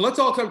 So let's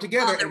all come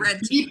together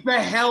and beat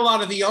the hell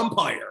out of the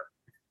umpire.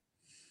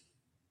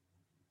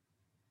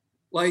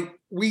 Like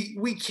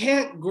we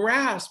can't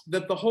grasp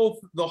that the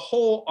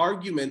whole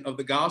argument of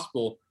the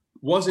gospel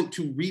wasn't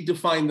to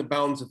redefine the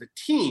bounds of the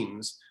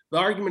teams. The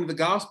argument of the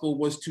gospel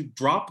was to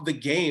drop the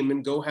game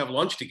and go have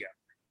lunch together.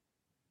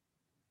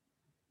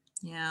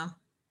 Yeah.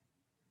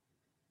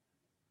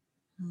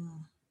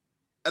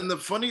 And the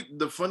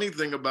funny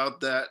thing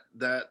about that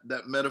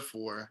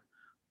metaphor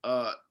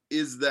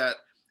is that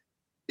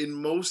in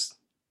most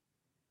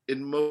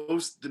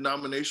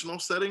denominational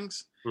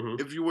settings,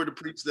 if you were to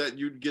preach that,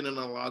 you'd get in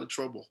a lot of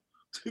trouble.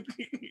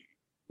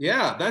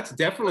 Yeah, that's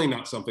definitely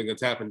not something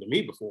that's happened to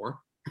me before.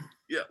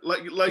 Yeah,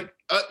 like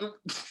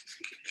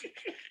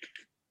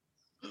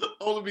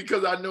only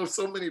because I know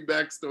so many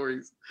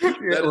backstories.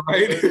 Yeah,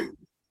 right.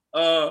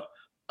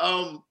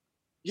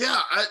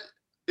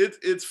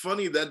 It's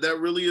funny that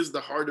really is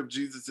the heart of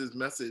Jesus's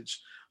message.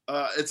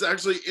 It's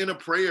actually in a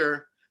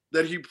prayer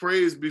that he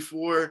prays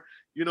before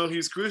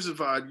he's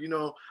crucified.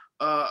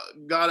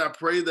 God, I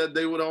pray that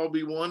they would all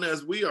be one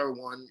as we are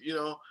one,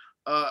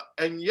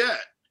 and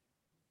yet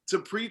to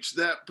preach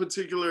that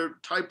particular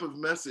type of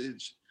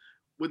message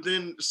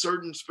within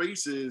certain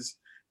spaces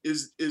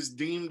is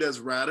deemed as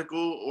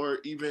radical, or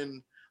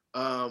even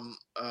I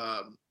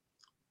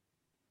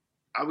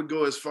would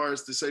go as far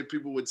as to say,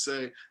 people would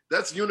say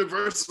that's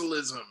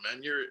universalism,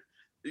 and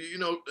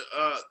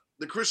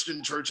the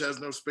Christian church has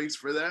no space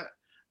for that.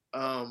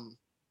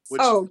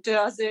 Which, oh,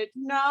 does it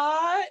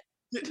not?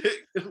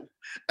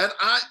 and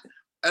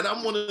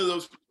I'm one of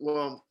those.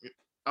 Well,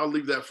 I'll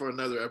leave that for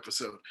another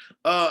episode.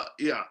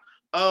 Yeah.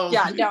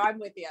 Yeah, no, I'm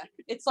with you.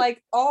 It's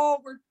like, oh,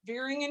 we're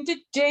veering into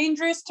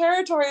dangerous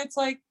territory. It's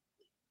like,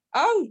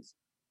 oh,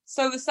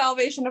 so the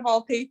salvation of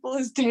all people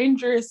is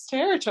dangerous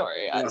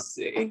territory. I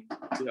see.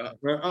 Yeah.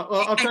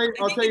 I'll tell you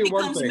one It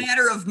becomes a thing.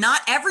 matter of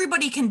not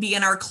everybody can be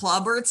in our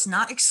club, or it's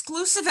not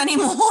exclusive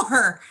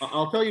anymore.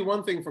 I'll tell you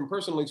one thing from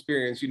personal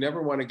experience. You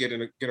never want to get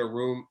in a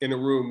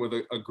room with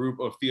a group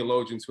of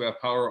theologians who have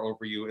power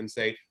over you and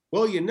say,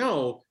 well,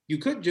 you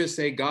could just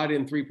say God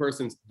in three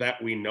persons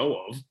that we know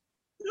of.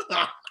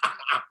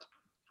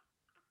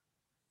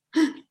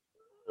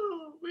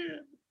 Oh man.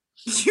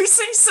 You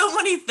say so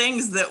many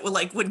things that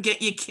would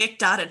get you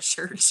kicked out of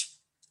church.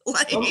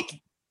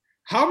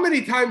 How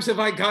many times have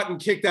I gotten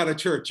kicked out of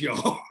church,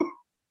 y'all?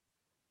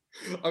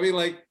 I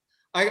mean,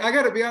 I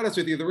got to be honest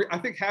with you. I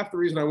think half the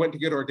reason I went to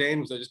get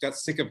ordained was I just got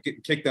sick of getting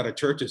kicked out of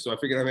churches. So I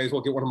figured I may as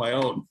well get one of my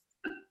own.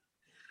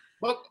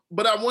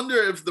 But I wonder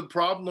if the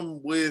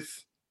problem with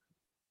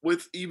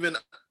even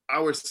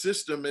our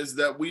system is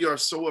that we are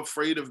so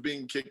afraid of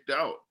being kicked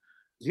out.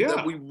 Yeah.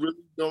 That we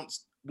really don't.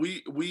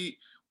 We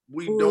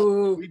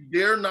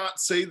dare not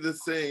say the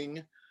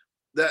thing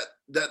that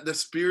the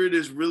Spirit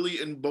is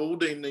really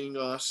emboldening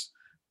us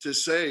to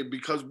say,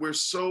 because we're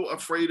so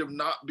afraid of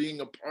not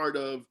being a part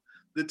of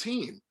the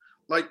team.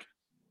 And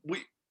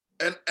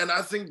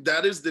I think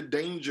that is the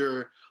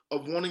danger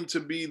of wanting to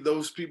be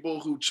those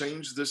people who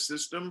change the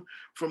system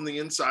from the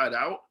inside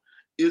out,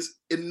 is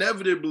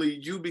inevitably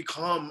you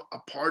become a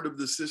part of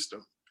the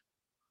system.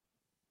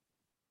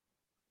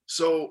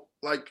 So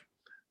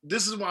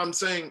this is why I'm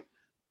saying,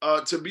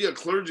 to be a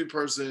clergy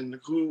person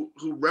who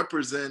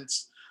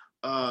represents,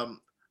 I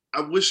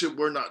wish it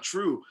were not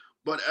true,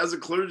 but as a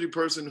clergy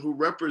person who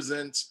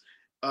represents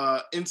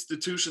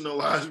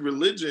institutionalized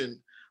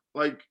religion,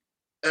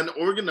 and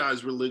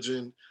organized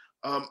religion,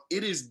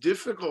 it is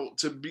difficult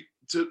to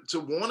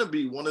want to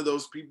be one of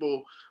those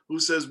people who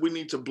says we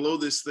need to blow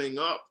this thing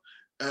up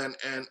and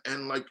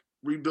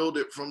rebuild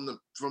it from the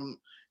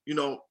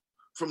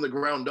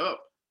ground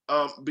up,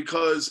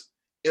 because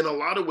in a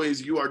lot of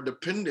ways, you are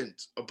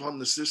dependent upon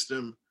the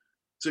system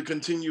to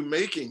continue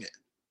making it.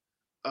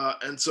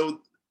 And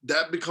so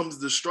that becomes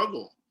the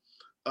struggle.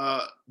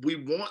 We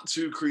want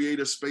to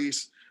create a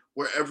space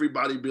where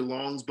everybody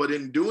belongs, but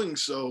in doing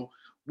so,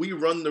 we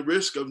run the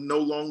risk of no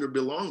longer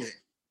belonging.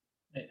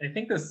 I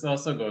think this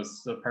also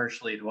goes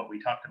partially to what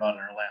we talked about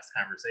in our last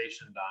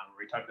conversation, Don,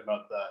 where we talked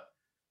about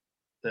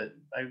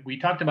we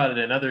talked about it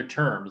in other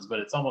terms, but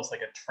it's almost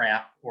like a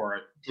trap or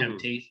a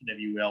temptation, if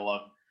you will,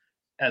 of,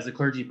 as a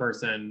clergy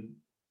person,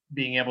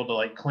 being able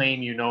to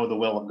claim the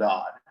will of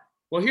God.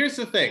 Well, here's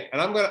the thing,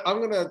 and I'm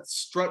gonna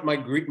strut my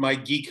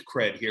geek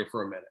cred here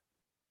for a minute.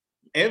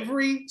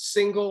 Every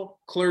single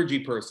clergy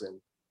person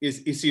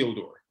is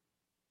Isildur.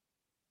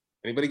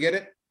 Anybody get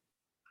it?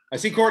 I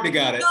see Courtney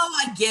got it. No,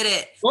 I get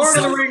it. Lord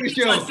of the Rings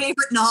It's my joke.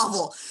 favorite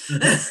novel.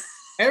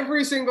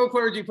 Every single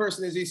clergy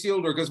person is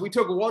Isildur, because we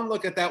took one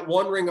look at that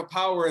one ring of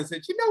power and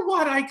said, you know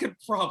what? I could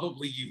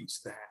probably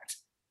use that.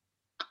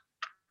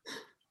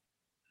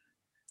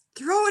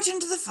 Throw it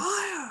into the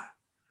fire.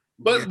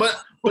 But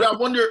I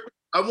wonder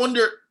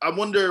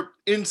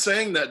in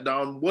saying that,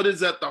 Don, what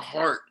is at the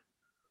heart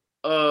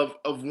of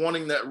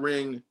wanting that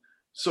ring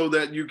so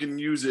that you can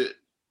use it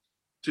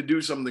to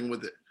do something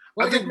with it?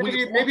 Well, I think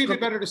maybe it'd be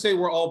better to say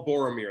we're all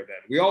Boromir then.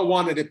 We all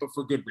wanted it, but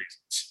for good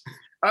reasons.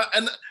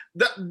 And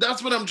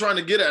that's what I'm trying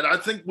to get at. I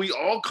think we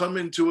all come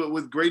into it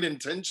with great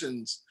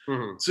intentions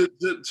to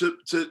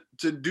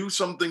do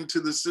something to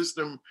the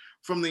system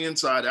from the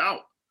inside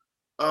out.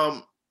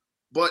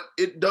 But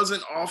it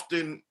doesn't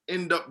often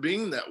end up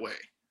being that way.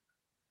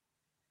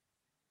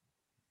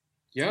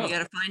 Yeah. You got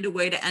to find a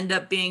way to end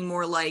up being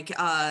more like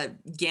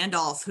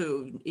Gandalf,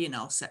 who,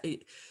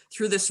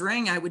 through this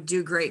ring, I would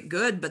do great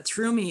good, but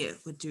through me, it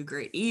would do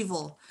great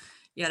evil.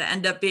 You got to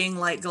end up being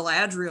like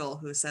Galadriel,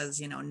 who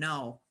says,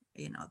 no,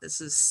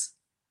 this is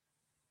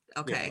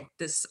okay.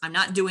 Yeah. I'm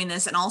not doing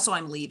this. And also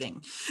I'm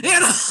leaving,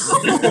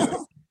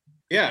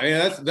 Yeah, I mean,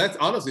 that's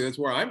honestly, that's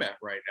where I'm at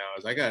right now.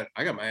 Is I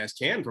got my ass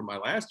canned from my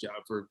last job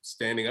for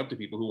standing up to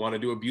people who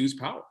wanted to abuse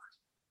power.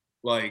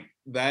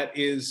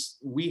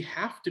 We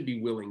have to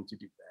be willing to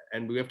do that,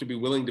 and we have to be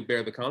willing to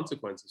bear the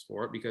consequences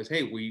for it, because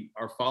hey, we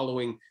are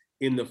following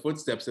in the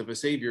footsteps of a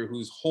savior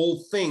whose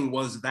whole thing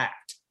was that.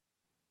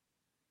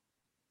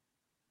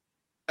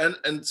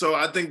 And so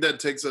I think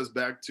that takes us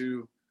back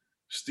to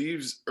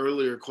Steve's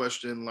earlier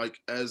question,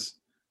 as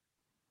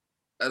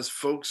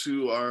folks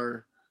who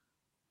are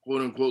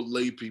quote unquote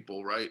lay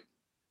people, right?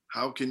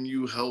 how can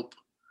you help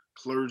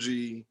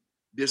clergy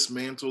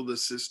dismantle the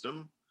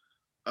system?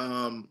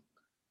 I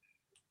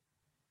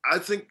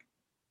think,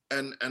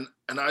 and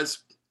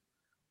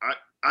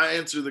I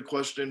answer the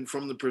question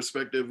from the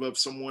perspective of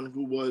someone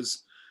who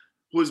has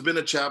been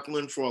a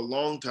chaplain for a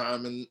long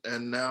time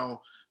and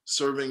now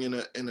serving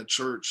in a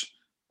church,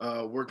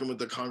 working with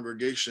the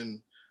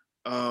congregation.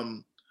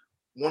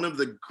 One of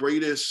the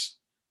greatest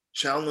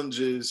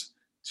challenges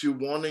to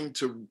wanting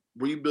to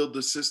rebuild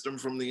the system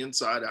from the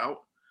inside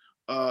out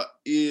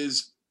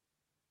is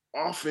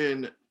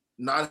often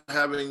not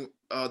having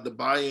the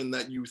buy-in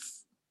that you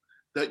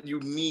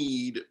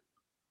need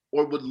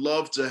or would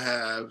love to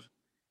have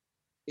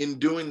in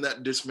doing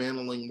that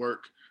dismantling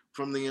work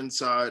from the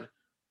inside,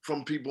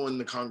 from people in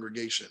the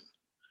congregation.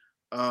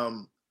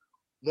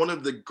 One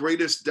of the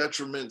greatest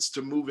detriments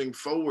to moving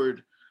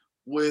forward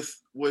with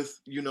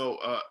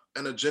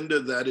an agenda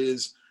that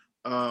is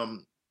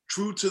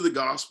true to the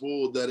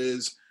gospel, that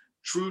is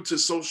true to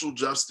social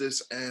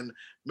justice and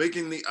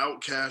making the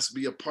outcast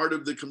be a part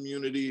of the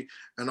community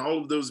and all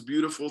of those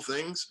beautiful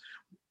things.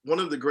 One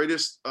of the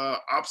greatest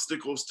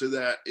obstacles to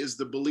that is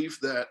the belief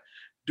that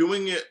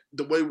doing it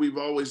the way we've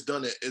always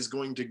done it is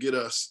going to get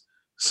us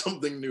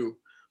something new.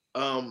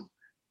 And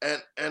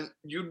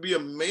you'd be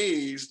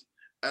amazed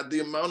at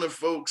the amount of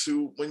folks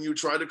who, when you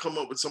try to come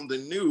up with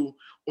something new,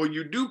 or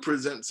you do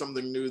present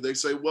something new, they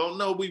say, well,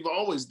 no, we've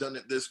always done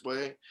it this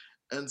way.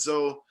 And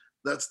so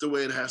that's the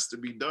way it has to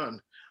be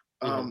done.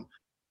 Mm-hmm.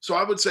 So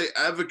I would say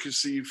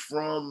advocacy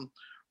from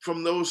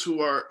those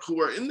who are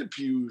in the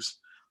pews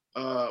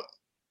for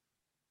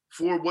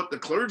what the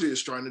clergy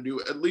is trying to do,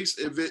 at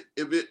least if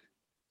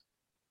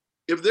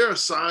there are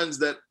signs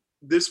that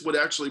this would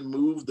actually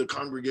move the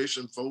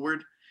congregation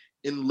forward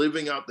in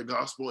living out the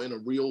gospel in a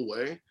real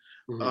way,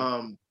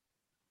 mm-hmm.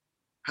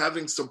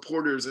 Having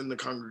supporters in the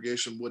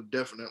congregation would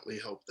definitely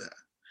help that.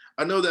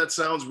 I know that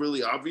sounds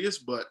really obvious,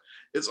 but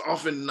it's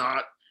often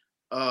not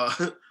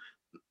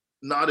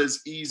as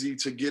easy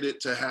to get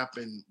it to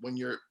happen when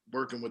you're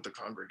working with the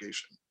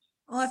congregation.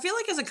 Well, I feel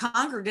like as a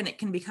congregant, it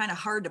can be kind of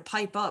hard to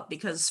pipe up,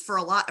 because for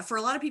a lot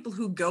of people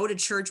who go to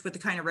church with the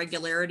kind of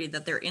regularity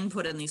that their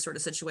input in these sort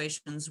of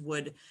situations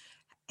would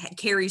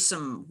carry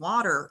some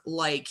water,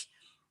 like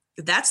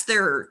that's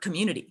their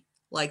community.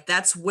 Like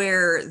that's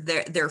where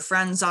their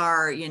friends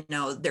are,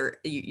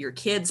 your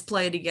kids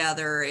play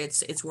together.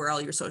 It's where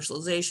all your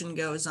socialization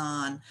goes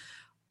on.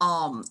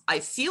 I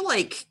feel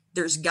like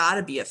there's got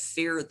to be a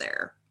fear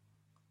there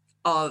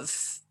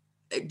of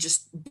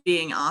just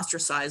being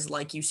ostracized.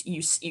 Like you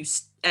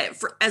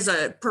as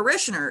a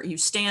parishioner, you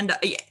stand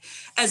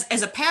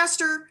as a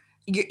pastor.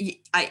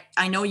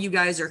 I know you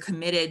guys are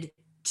committed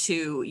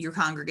to your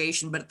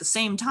congregation, but at the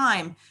same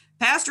time,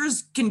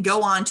 pastors can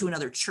go on to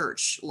another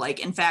church. Like,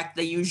 in fact,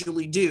 they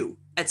usually do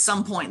at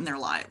some point in their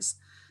lives.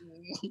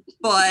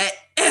 But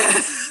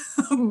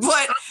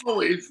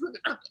always.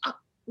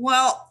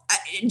 Well,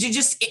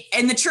 just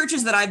in the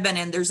churches that I've been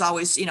in, there's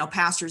always,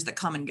 pastors that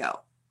come and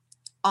go.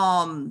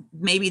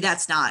 Maybe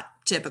that's not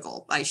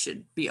typical. I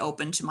should be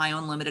open to my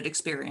own limited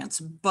experience,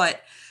 but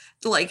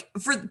like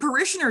for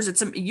parishioners,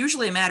 it's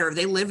usually a matter of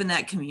they live in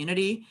that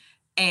community,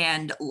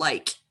 and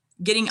like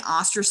getting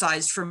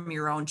ostracized from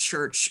your own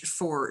church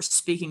for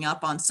speaking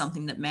up on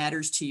something that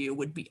matters to you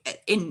would be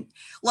in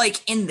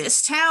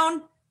this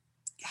town.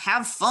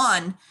 Have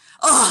fun.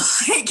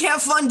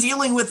 Have fun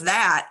dealing with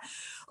that.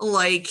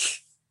 Like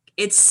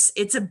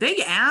it's a big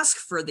ask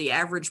for the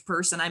average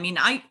person. I mean,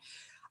 I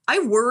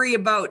worry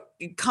about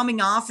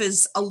coming off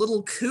as a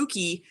little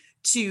kooky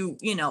to,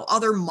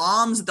 other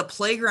moms at the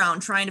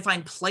playground trying to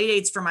find play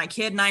dates for my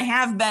kid. And I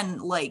have been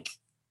like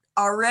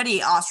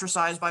already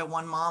ostracized by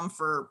one mom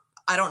for,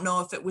 I don't know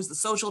if it was the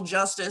social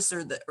justice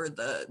or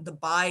the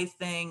buy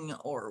thing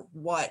or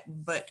what,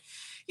 but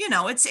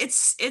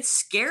it's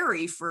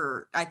scary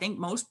for, I think,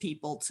 most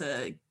people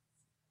to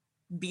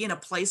be in a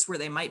place where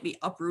they might be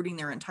uprooting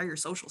their entire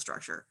social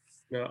structure.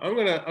 Now, I'm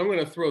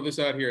gonna throw this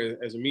out here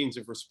as a means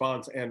of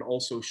response and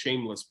also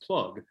shameless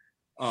plug,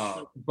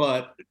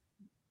 but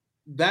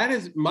that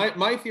is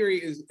my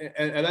theory is,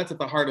 and that's at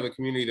the heart of the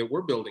community that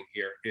we're building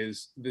here,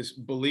 is this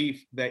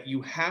belief that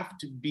you have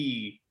to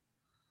be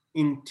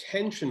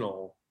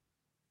intentional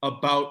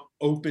about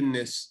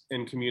openness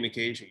and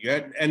communication,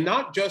 and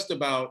not just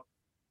about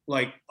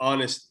like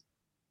honesty.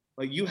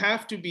 Like you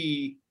have to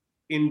be,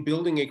 in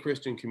building a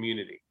Christian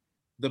community,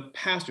 the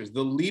pastors,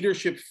 the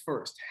leadership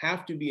first,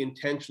 have to be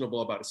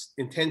intentional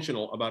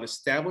about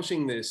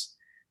establishing this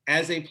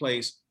as a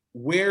place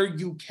where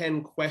you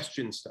can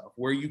question stuff,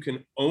 where you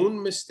can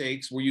own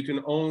mistakes, where you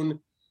can own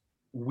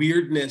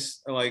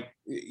weirdness. Like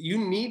you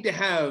need to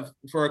have,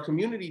 for a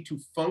community to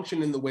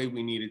function in the way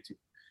we need it to,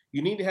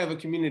 you need to have a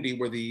community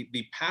where the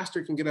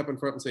pastor can get up in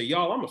front and say,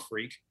 y'all, I'm a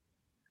freak.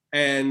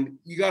 And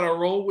you got to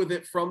roll with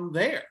it from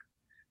there.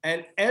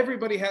 And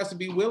everybody has to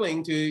be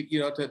willing to,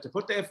 to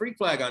put that freak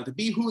flag on, to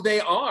be who they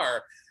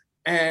are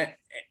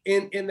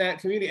in that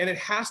community. And it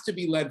has to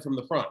be led from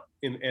the front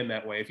in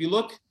that way.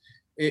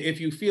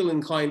 If you feel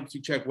inclined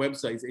to check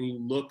websites and you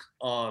look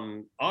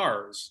on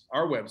our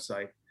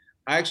website,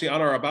 actually,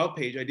 on our About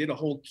page, I did a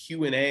whole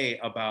Q&A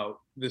about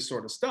this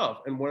sort of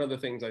stuff. And one of the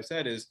things I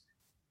said is,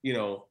 you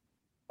know,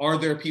 are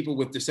there people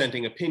with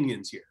dissenting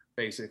opinions here,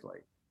 basically?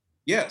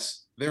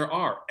 Yes, there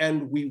are.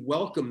 And we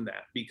welcome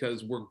that,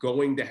 because we're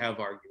going to have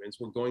arguments.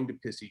 We're going to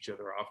piss each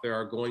other off. There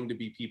are going to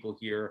be people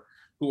here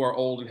who are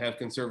old and have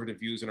conservative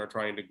views and are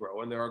trying to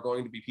grow. And there are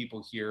going to be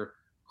people here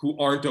who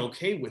aren't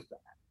okay with that.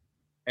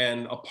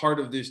 And a part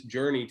of this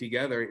journey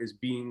together is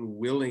being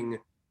willing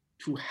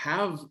to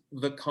have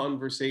the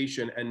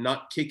conversation and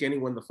not kick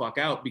anyone the fuck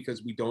out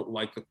because we don't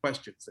like the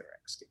questions they're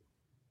asking.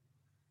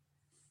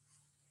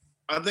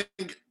 I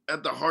think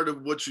at the heart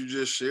of what you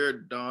just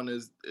shared, Don,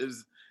 is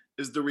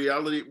the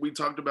reality. We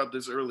talked about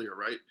this earlier,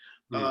 right?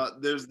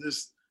 There's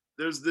this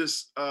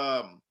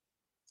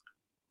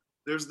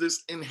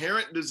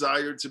inherent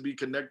desire to be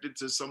connected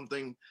to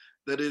something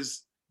that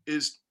is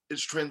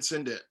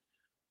transcendent.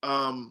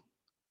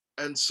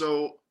 And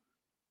so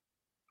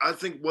I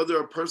think whether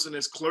a person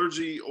is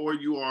clergy or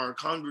you are a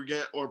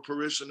congregant or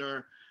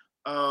parishioner,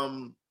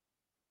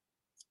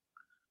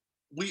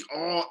 we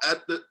all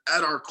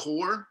at our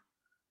core,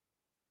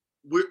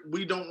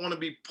 we don't want to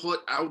be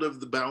put out of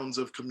the bounds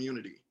of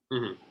community.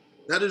 Mm-hmm.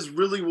 That is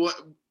really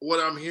what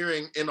I'm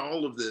hearing in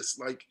all of this.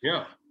 Like,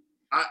 yeah,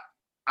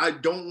 I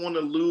don't want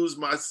to lose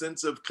my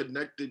sense of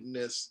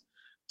connectedness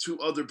to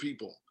other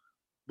people,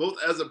 both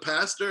as a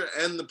pastor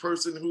and the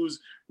person who's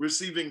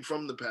receiving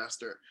from the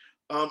pastor.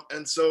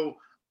 And so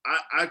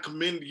I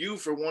commend you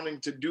for wanting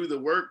to do the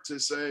work to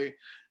say,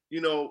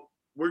 you know,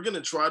 we're going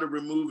to try to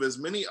remove as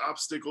many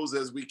obstacles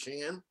as we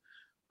can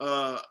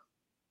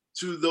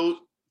to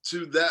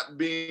that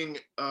being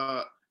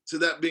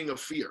a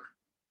fear.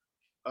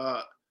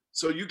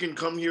 So you can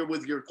come here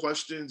with your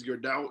questions, your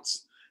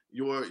doubts,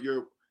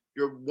 your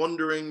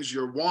wonderings,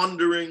 your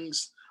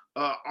wanderings.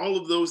 All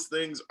of those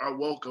things are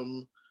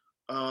welcome,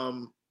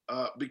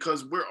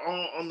 because we're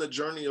all on the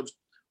journey of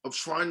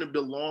trying to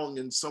belong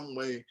in some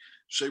way,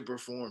 shape, or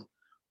form,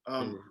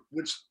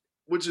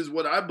 which is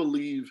what I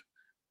believe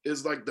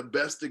is like the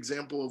best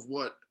example of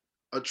what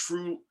a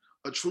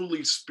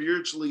truly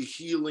spiritually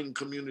healing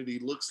community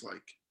looks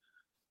like.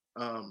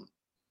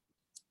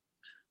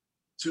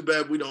 Too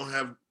bad we don't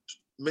have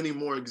many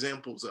more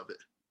examples of it.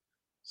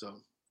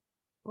 So,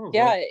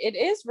 yeah, it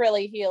is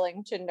really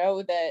healing to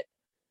know that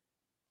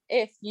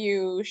if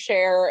you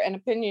share an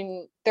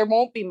opinion, there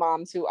won't be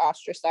moms who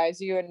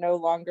ostracize you and no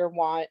longer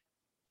want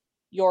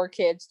your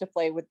kids to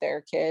play with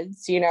their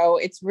kids. You know,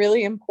 it's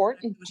really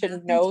important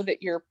to know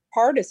that you're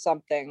part of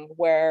something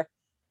where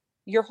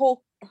your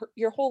whole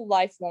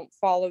life won't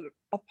fall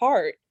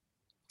apart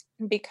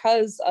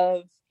because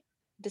of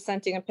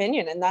dissenting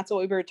opinion. And that's what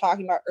we were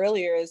talking about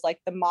earlier, is like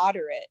the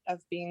moderate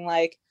of being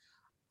like,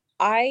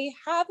 I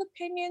have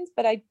opinions,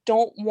 but I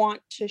don't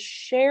want to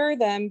share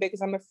them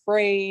because I'm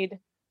afraid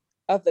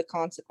of the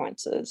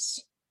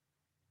consequences.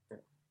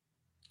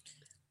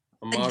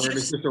 A moderate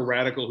is just a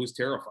radical who's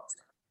terrified.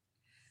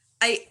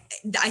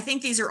 I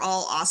think these are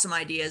all awesome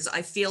ideas.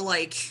 I feel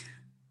like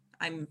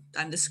I'm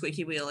the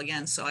squeaky wheel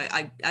again, so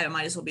I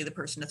might as well be the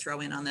person to throw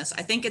in on this.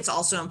 I think it's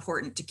also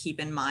important to keep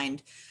in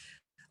mind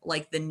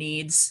like the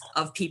needs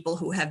of people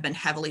who have been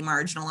heavily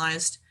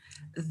marginalized,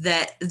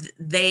 that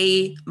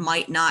they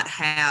might not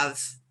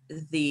have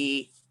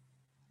the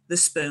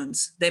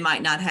spoons, they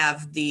might not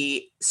have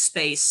the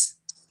space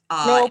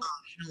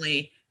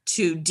emotionally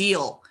to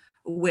deal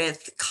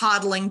with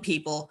coddling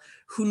people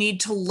who need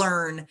to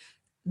learn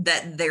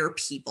that they're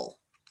people.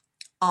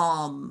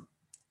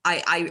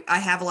 I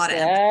have a lot of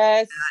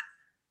empathy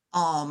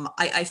for that.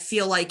 I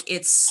feel like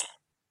it's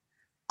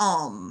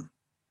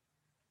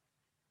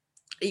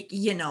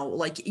you know,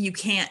 like you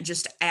can't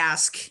just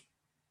ask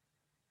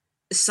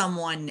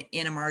someone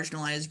in a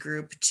marginalized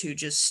group to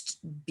just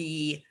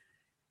be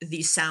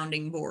the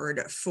sounding board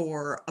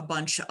for a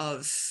bunch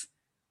of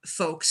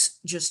folks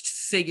just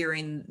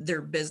figuring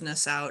their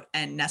business out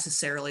and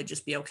necessarily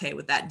just be okay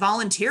with that.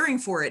 Volunteering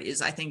for it is,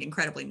 I think,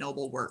 incredibly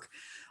noble work,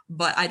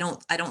 but I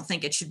don't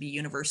think it should be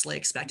universally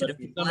expected of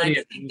people. And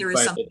I think there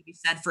is something to be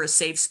said for a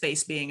safe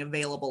space being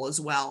available as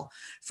well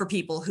for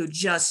people who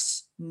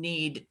just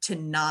need to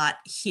not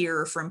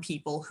hear from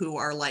people who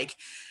are like,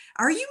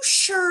 are you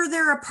sure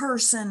they're a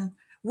person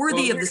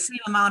worthy of the same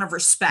amount of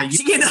respect?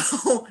 You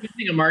know,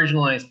 using a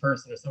marginalized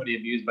person or somebody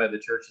abused by the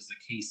church as a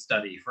case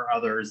study for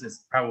others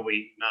is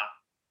probably not.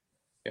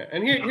 Yeah,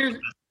 and here's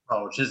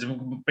approach is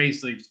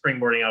basically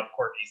springboarding out.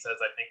 Courtney says,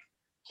 I think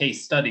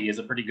case study is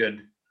a pretty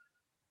good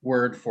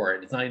word for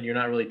it. It's not, you're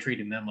not really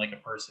treating them like a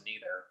person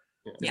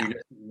either. Yeah.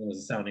 As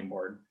a sounding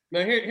board.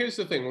 Now here's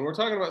the thing: when we're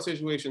talking about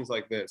situations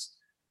like this,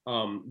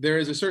 there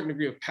is a certain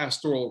degree of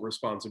pastoral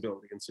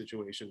responsibility in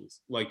situations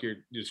like you're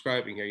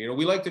describing here. You know,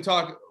 we like to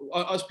talk,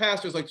 us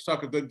pastors like to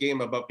talk a good game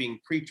about being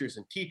preachers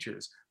and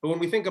teachers. But when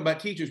we think about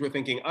teachers, we're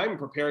thinking, I'm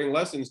preparing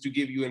lessons to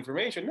give you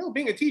information. No,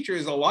 being a teacher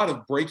is a lot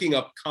of breaking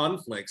up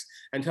conflicts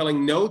and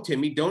telling, no,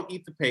 Timmy, don't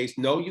eat the paste.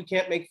 No, you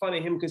can't make fun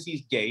of him because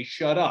he's gay.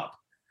 Shut up.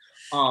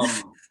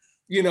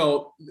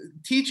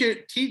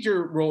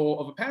 teacher role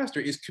of a pastor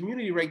is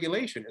community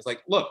regulation. It's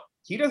like, look,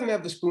 he doesn't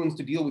have the spoons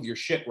to deal with your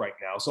shit right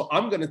now. So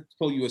I'm going to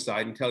pull you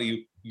aside and tell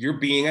you, you're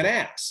being an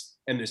ass.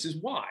 And this is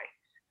why.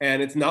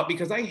 And it's not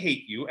because I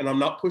hate you, and I'm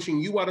not pushing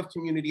you out of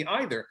community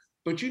either,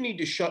 but you need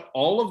to shut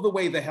all of the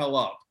way the hell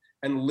up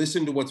and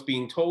listen to what's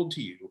being told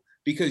to you,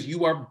 because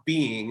you are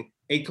being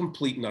a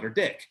complete and utter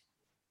dick.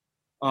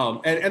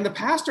 And the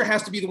pastor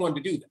has to be the one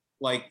to do that.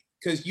 Like,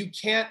 because you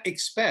can't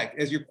expect,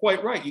 as you're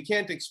quite right, you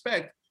can't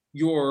expect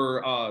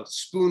your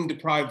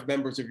spoon-deprived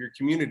members of your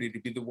community to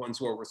be the ones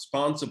who are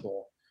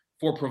responsible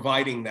for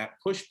providing that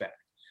pushback.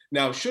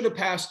 Now, should a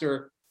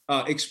pastor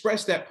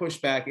express that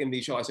pushback in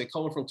the, shall I say,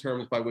 colorful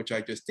terms by which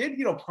I just did?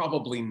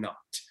 Probably not.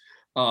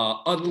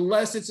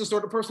 Unless it's the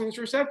sort of person who's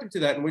receptive to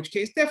that, in which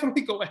case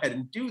definitely go ahead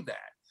and do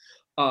that.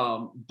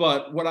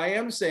 But what I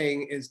am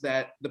saying is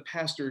that the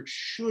pastor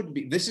should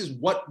be, this is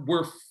what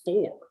we're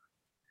for,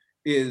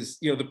 is,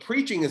 the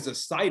preaching is a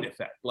side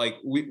effect. Like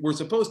we're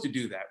supposed to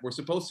do that. We're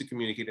supposed to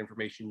communicate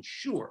information,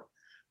 sure.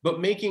 But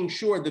making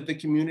sure that the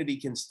community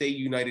can stay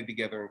united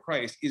together in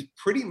Christ is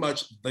pretty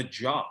much the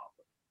job.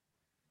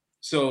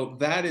 So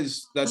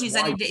that's Geez,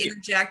 I need to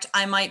interject.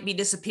 I might be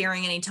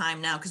disappearing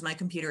anytime now because my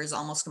computer is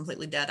almost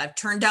completely dead. I've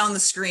turned down the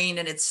screen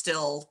and it's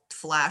still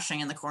flashing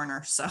in the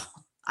corner. So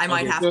I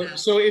might have to.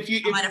 So if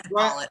you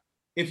call it.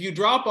 If you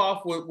drop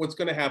off, what's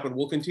going to happen?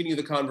 We'll continue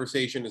the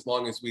conversation as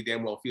long as we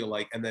damn well feel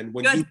like. And then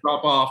when you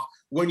drop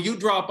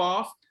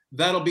off,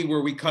 that'll be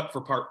where we cut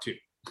for part 2.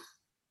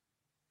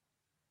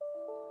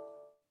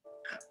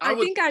 I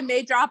think I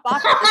may drop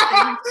off at the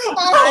same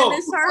time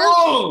as her.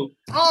 Oh,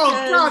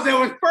 God, that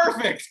was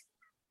perfect.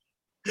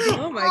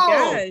 Oh my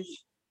gosh.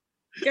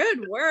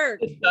 Good work.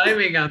 Good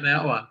timing on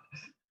that one.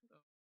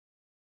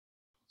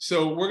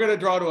 So we're going to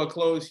draw to a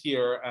close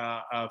here.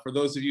 For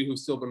those of you who've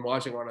still been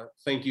watching, I want to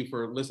thank you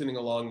for listening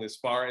along this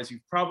far. As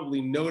you've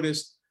probably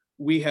noticed,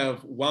 we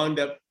have wound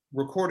up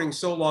recording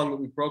so long that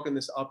we've broken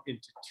this up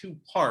into 2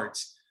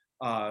 parts.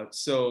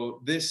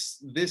 So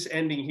this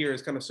ending here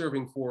is kind of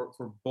serving for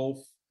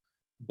both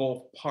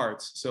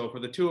parts. So for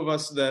the 2 of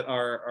us that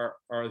are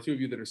the 2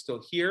 of you that are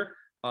still here,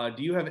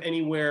 do you have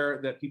anywhere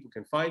that people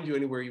can find you,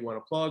 anywhere you want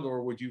to plug,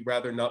 or would you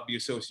rather not be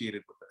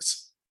associated with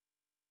this?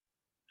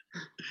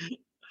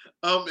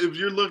 If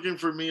you're looking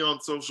for me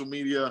on social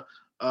media,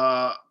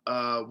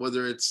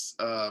 whether it's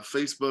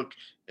Facebook,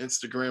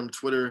 Instagram,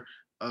 Twitter,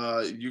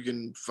 you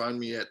can find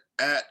me at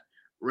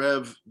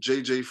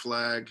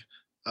RevJJFlag,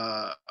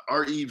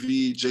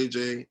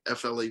 RevJJFlag,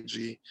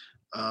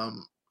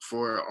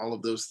 for all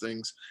of those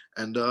things,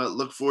 and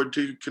look forward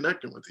to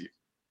connecting with you.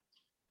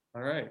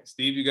 All right,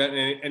 Steve, you got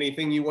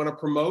anything you want to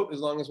promote as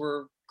long as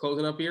we're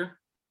closing up here?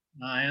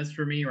 As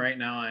for me right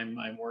now,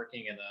 I'm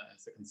working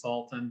as a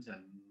consultant,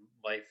 and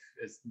life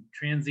is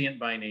transient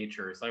by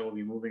nature. So I will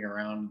be moving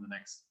around in the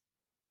next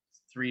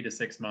 3 to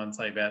 6 months.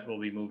 I bet we'll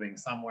be moving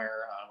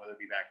somewhere, whether it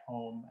be back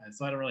home. And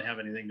so I don't really have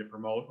anything to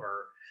promote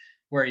or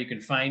where you can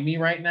find me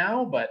right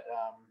now, but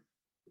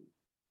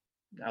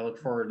I look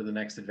forward to the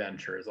next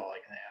adventure is all I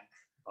can add.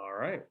 All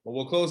right. Well,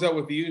 we'll close out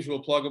with the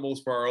usual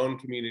pluggables for our own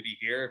community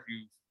here. If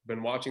you've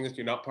been watching this,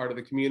 you're not part of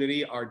the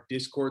community, our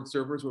Discord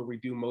servers where we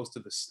do most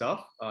of the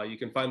stuff. You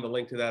can find the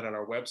link to that on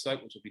our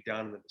website, which will be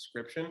down in the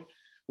description.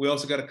 We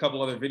also got a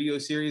couple other video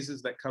series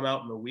that come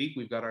out in the week.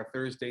 We've got our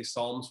Thursday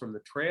Psalms from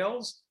the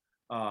Trails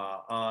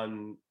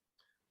on,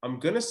 I'm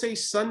going to say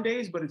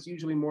Sundays, but it's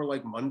usually more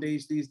like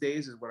Mondays these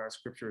days is when our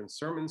scripture and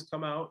sermons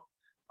come out.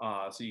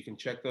 So you can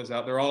check those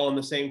out. They're all on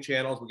the same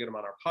channels. We get them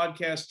on our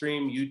podcast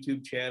stream,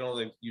 YouTube channel.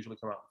 They usually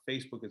come out on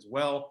Facebook as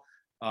well.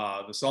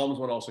 The Psalms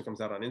one also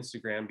comes out on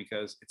Instagram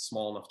because it's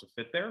small enough to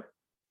fit there.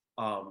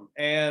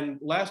 And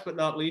last but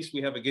not least,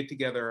 we have a get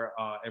together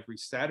every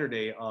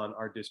Saturday on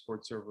our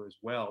Discord server as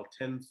well,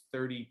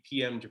 10:30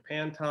 p.m.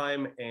 Japan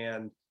time,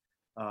 and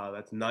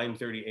that's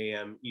 9:30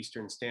 a.m.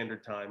 Eastern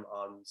Standard Time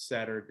on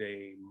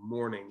Saturday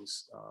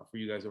mornings for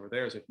you guys over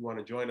there. So if you want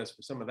to join us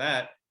for some of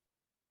that,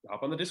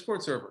 hop on the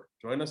Discord server,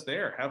 join us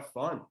there, have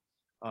fun.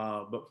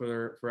 But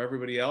for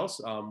everybody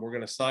else, we're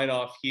going to sign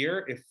off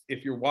here.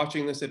 If you're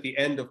watching this at the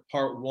end of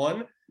part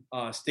 1,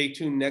 stay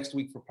tuned next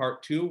week for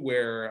part 2,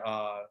 where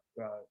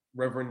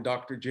Reverend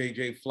Dr.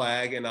 JJ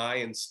Flagg and I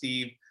and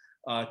Steve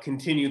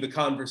continue the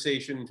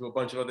conversation into a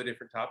bunch of other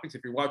different topics.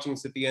 If you're watching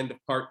this at the end of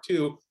part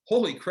 2,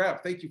 holy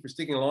crap, thank you for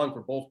sticking along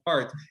for both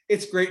parts.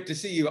 It's great to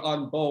see you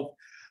on both.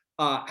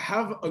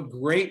 Have a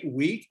great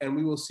week, and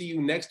we will see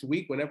you next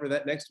week, whenever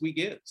that next week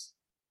is.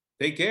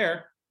 Take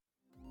care.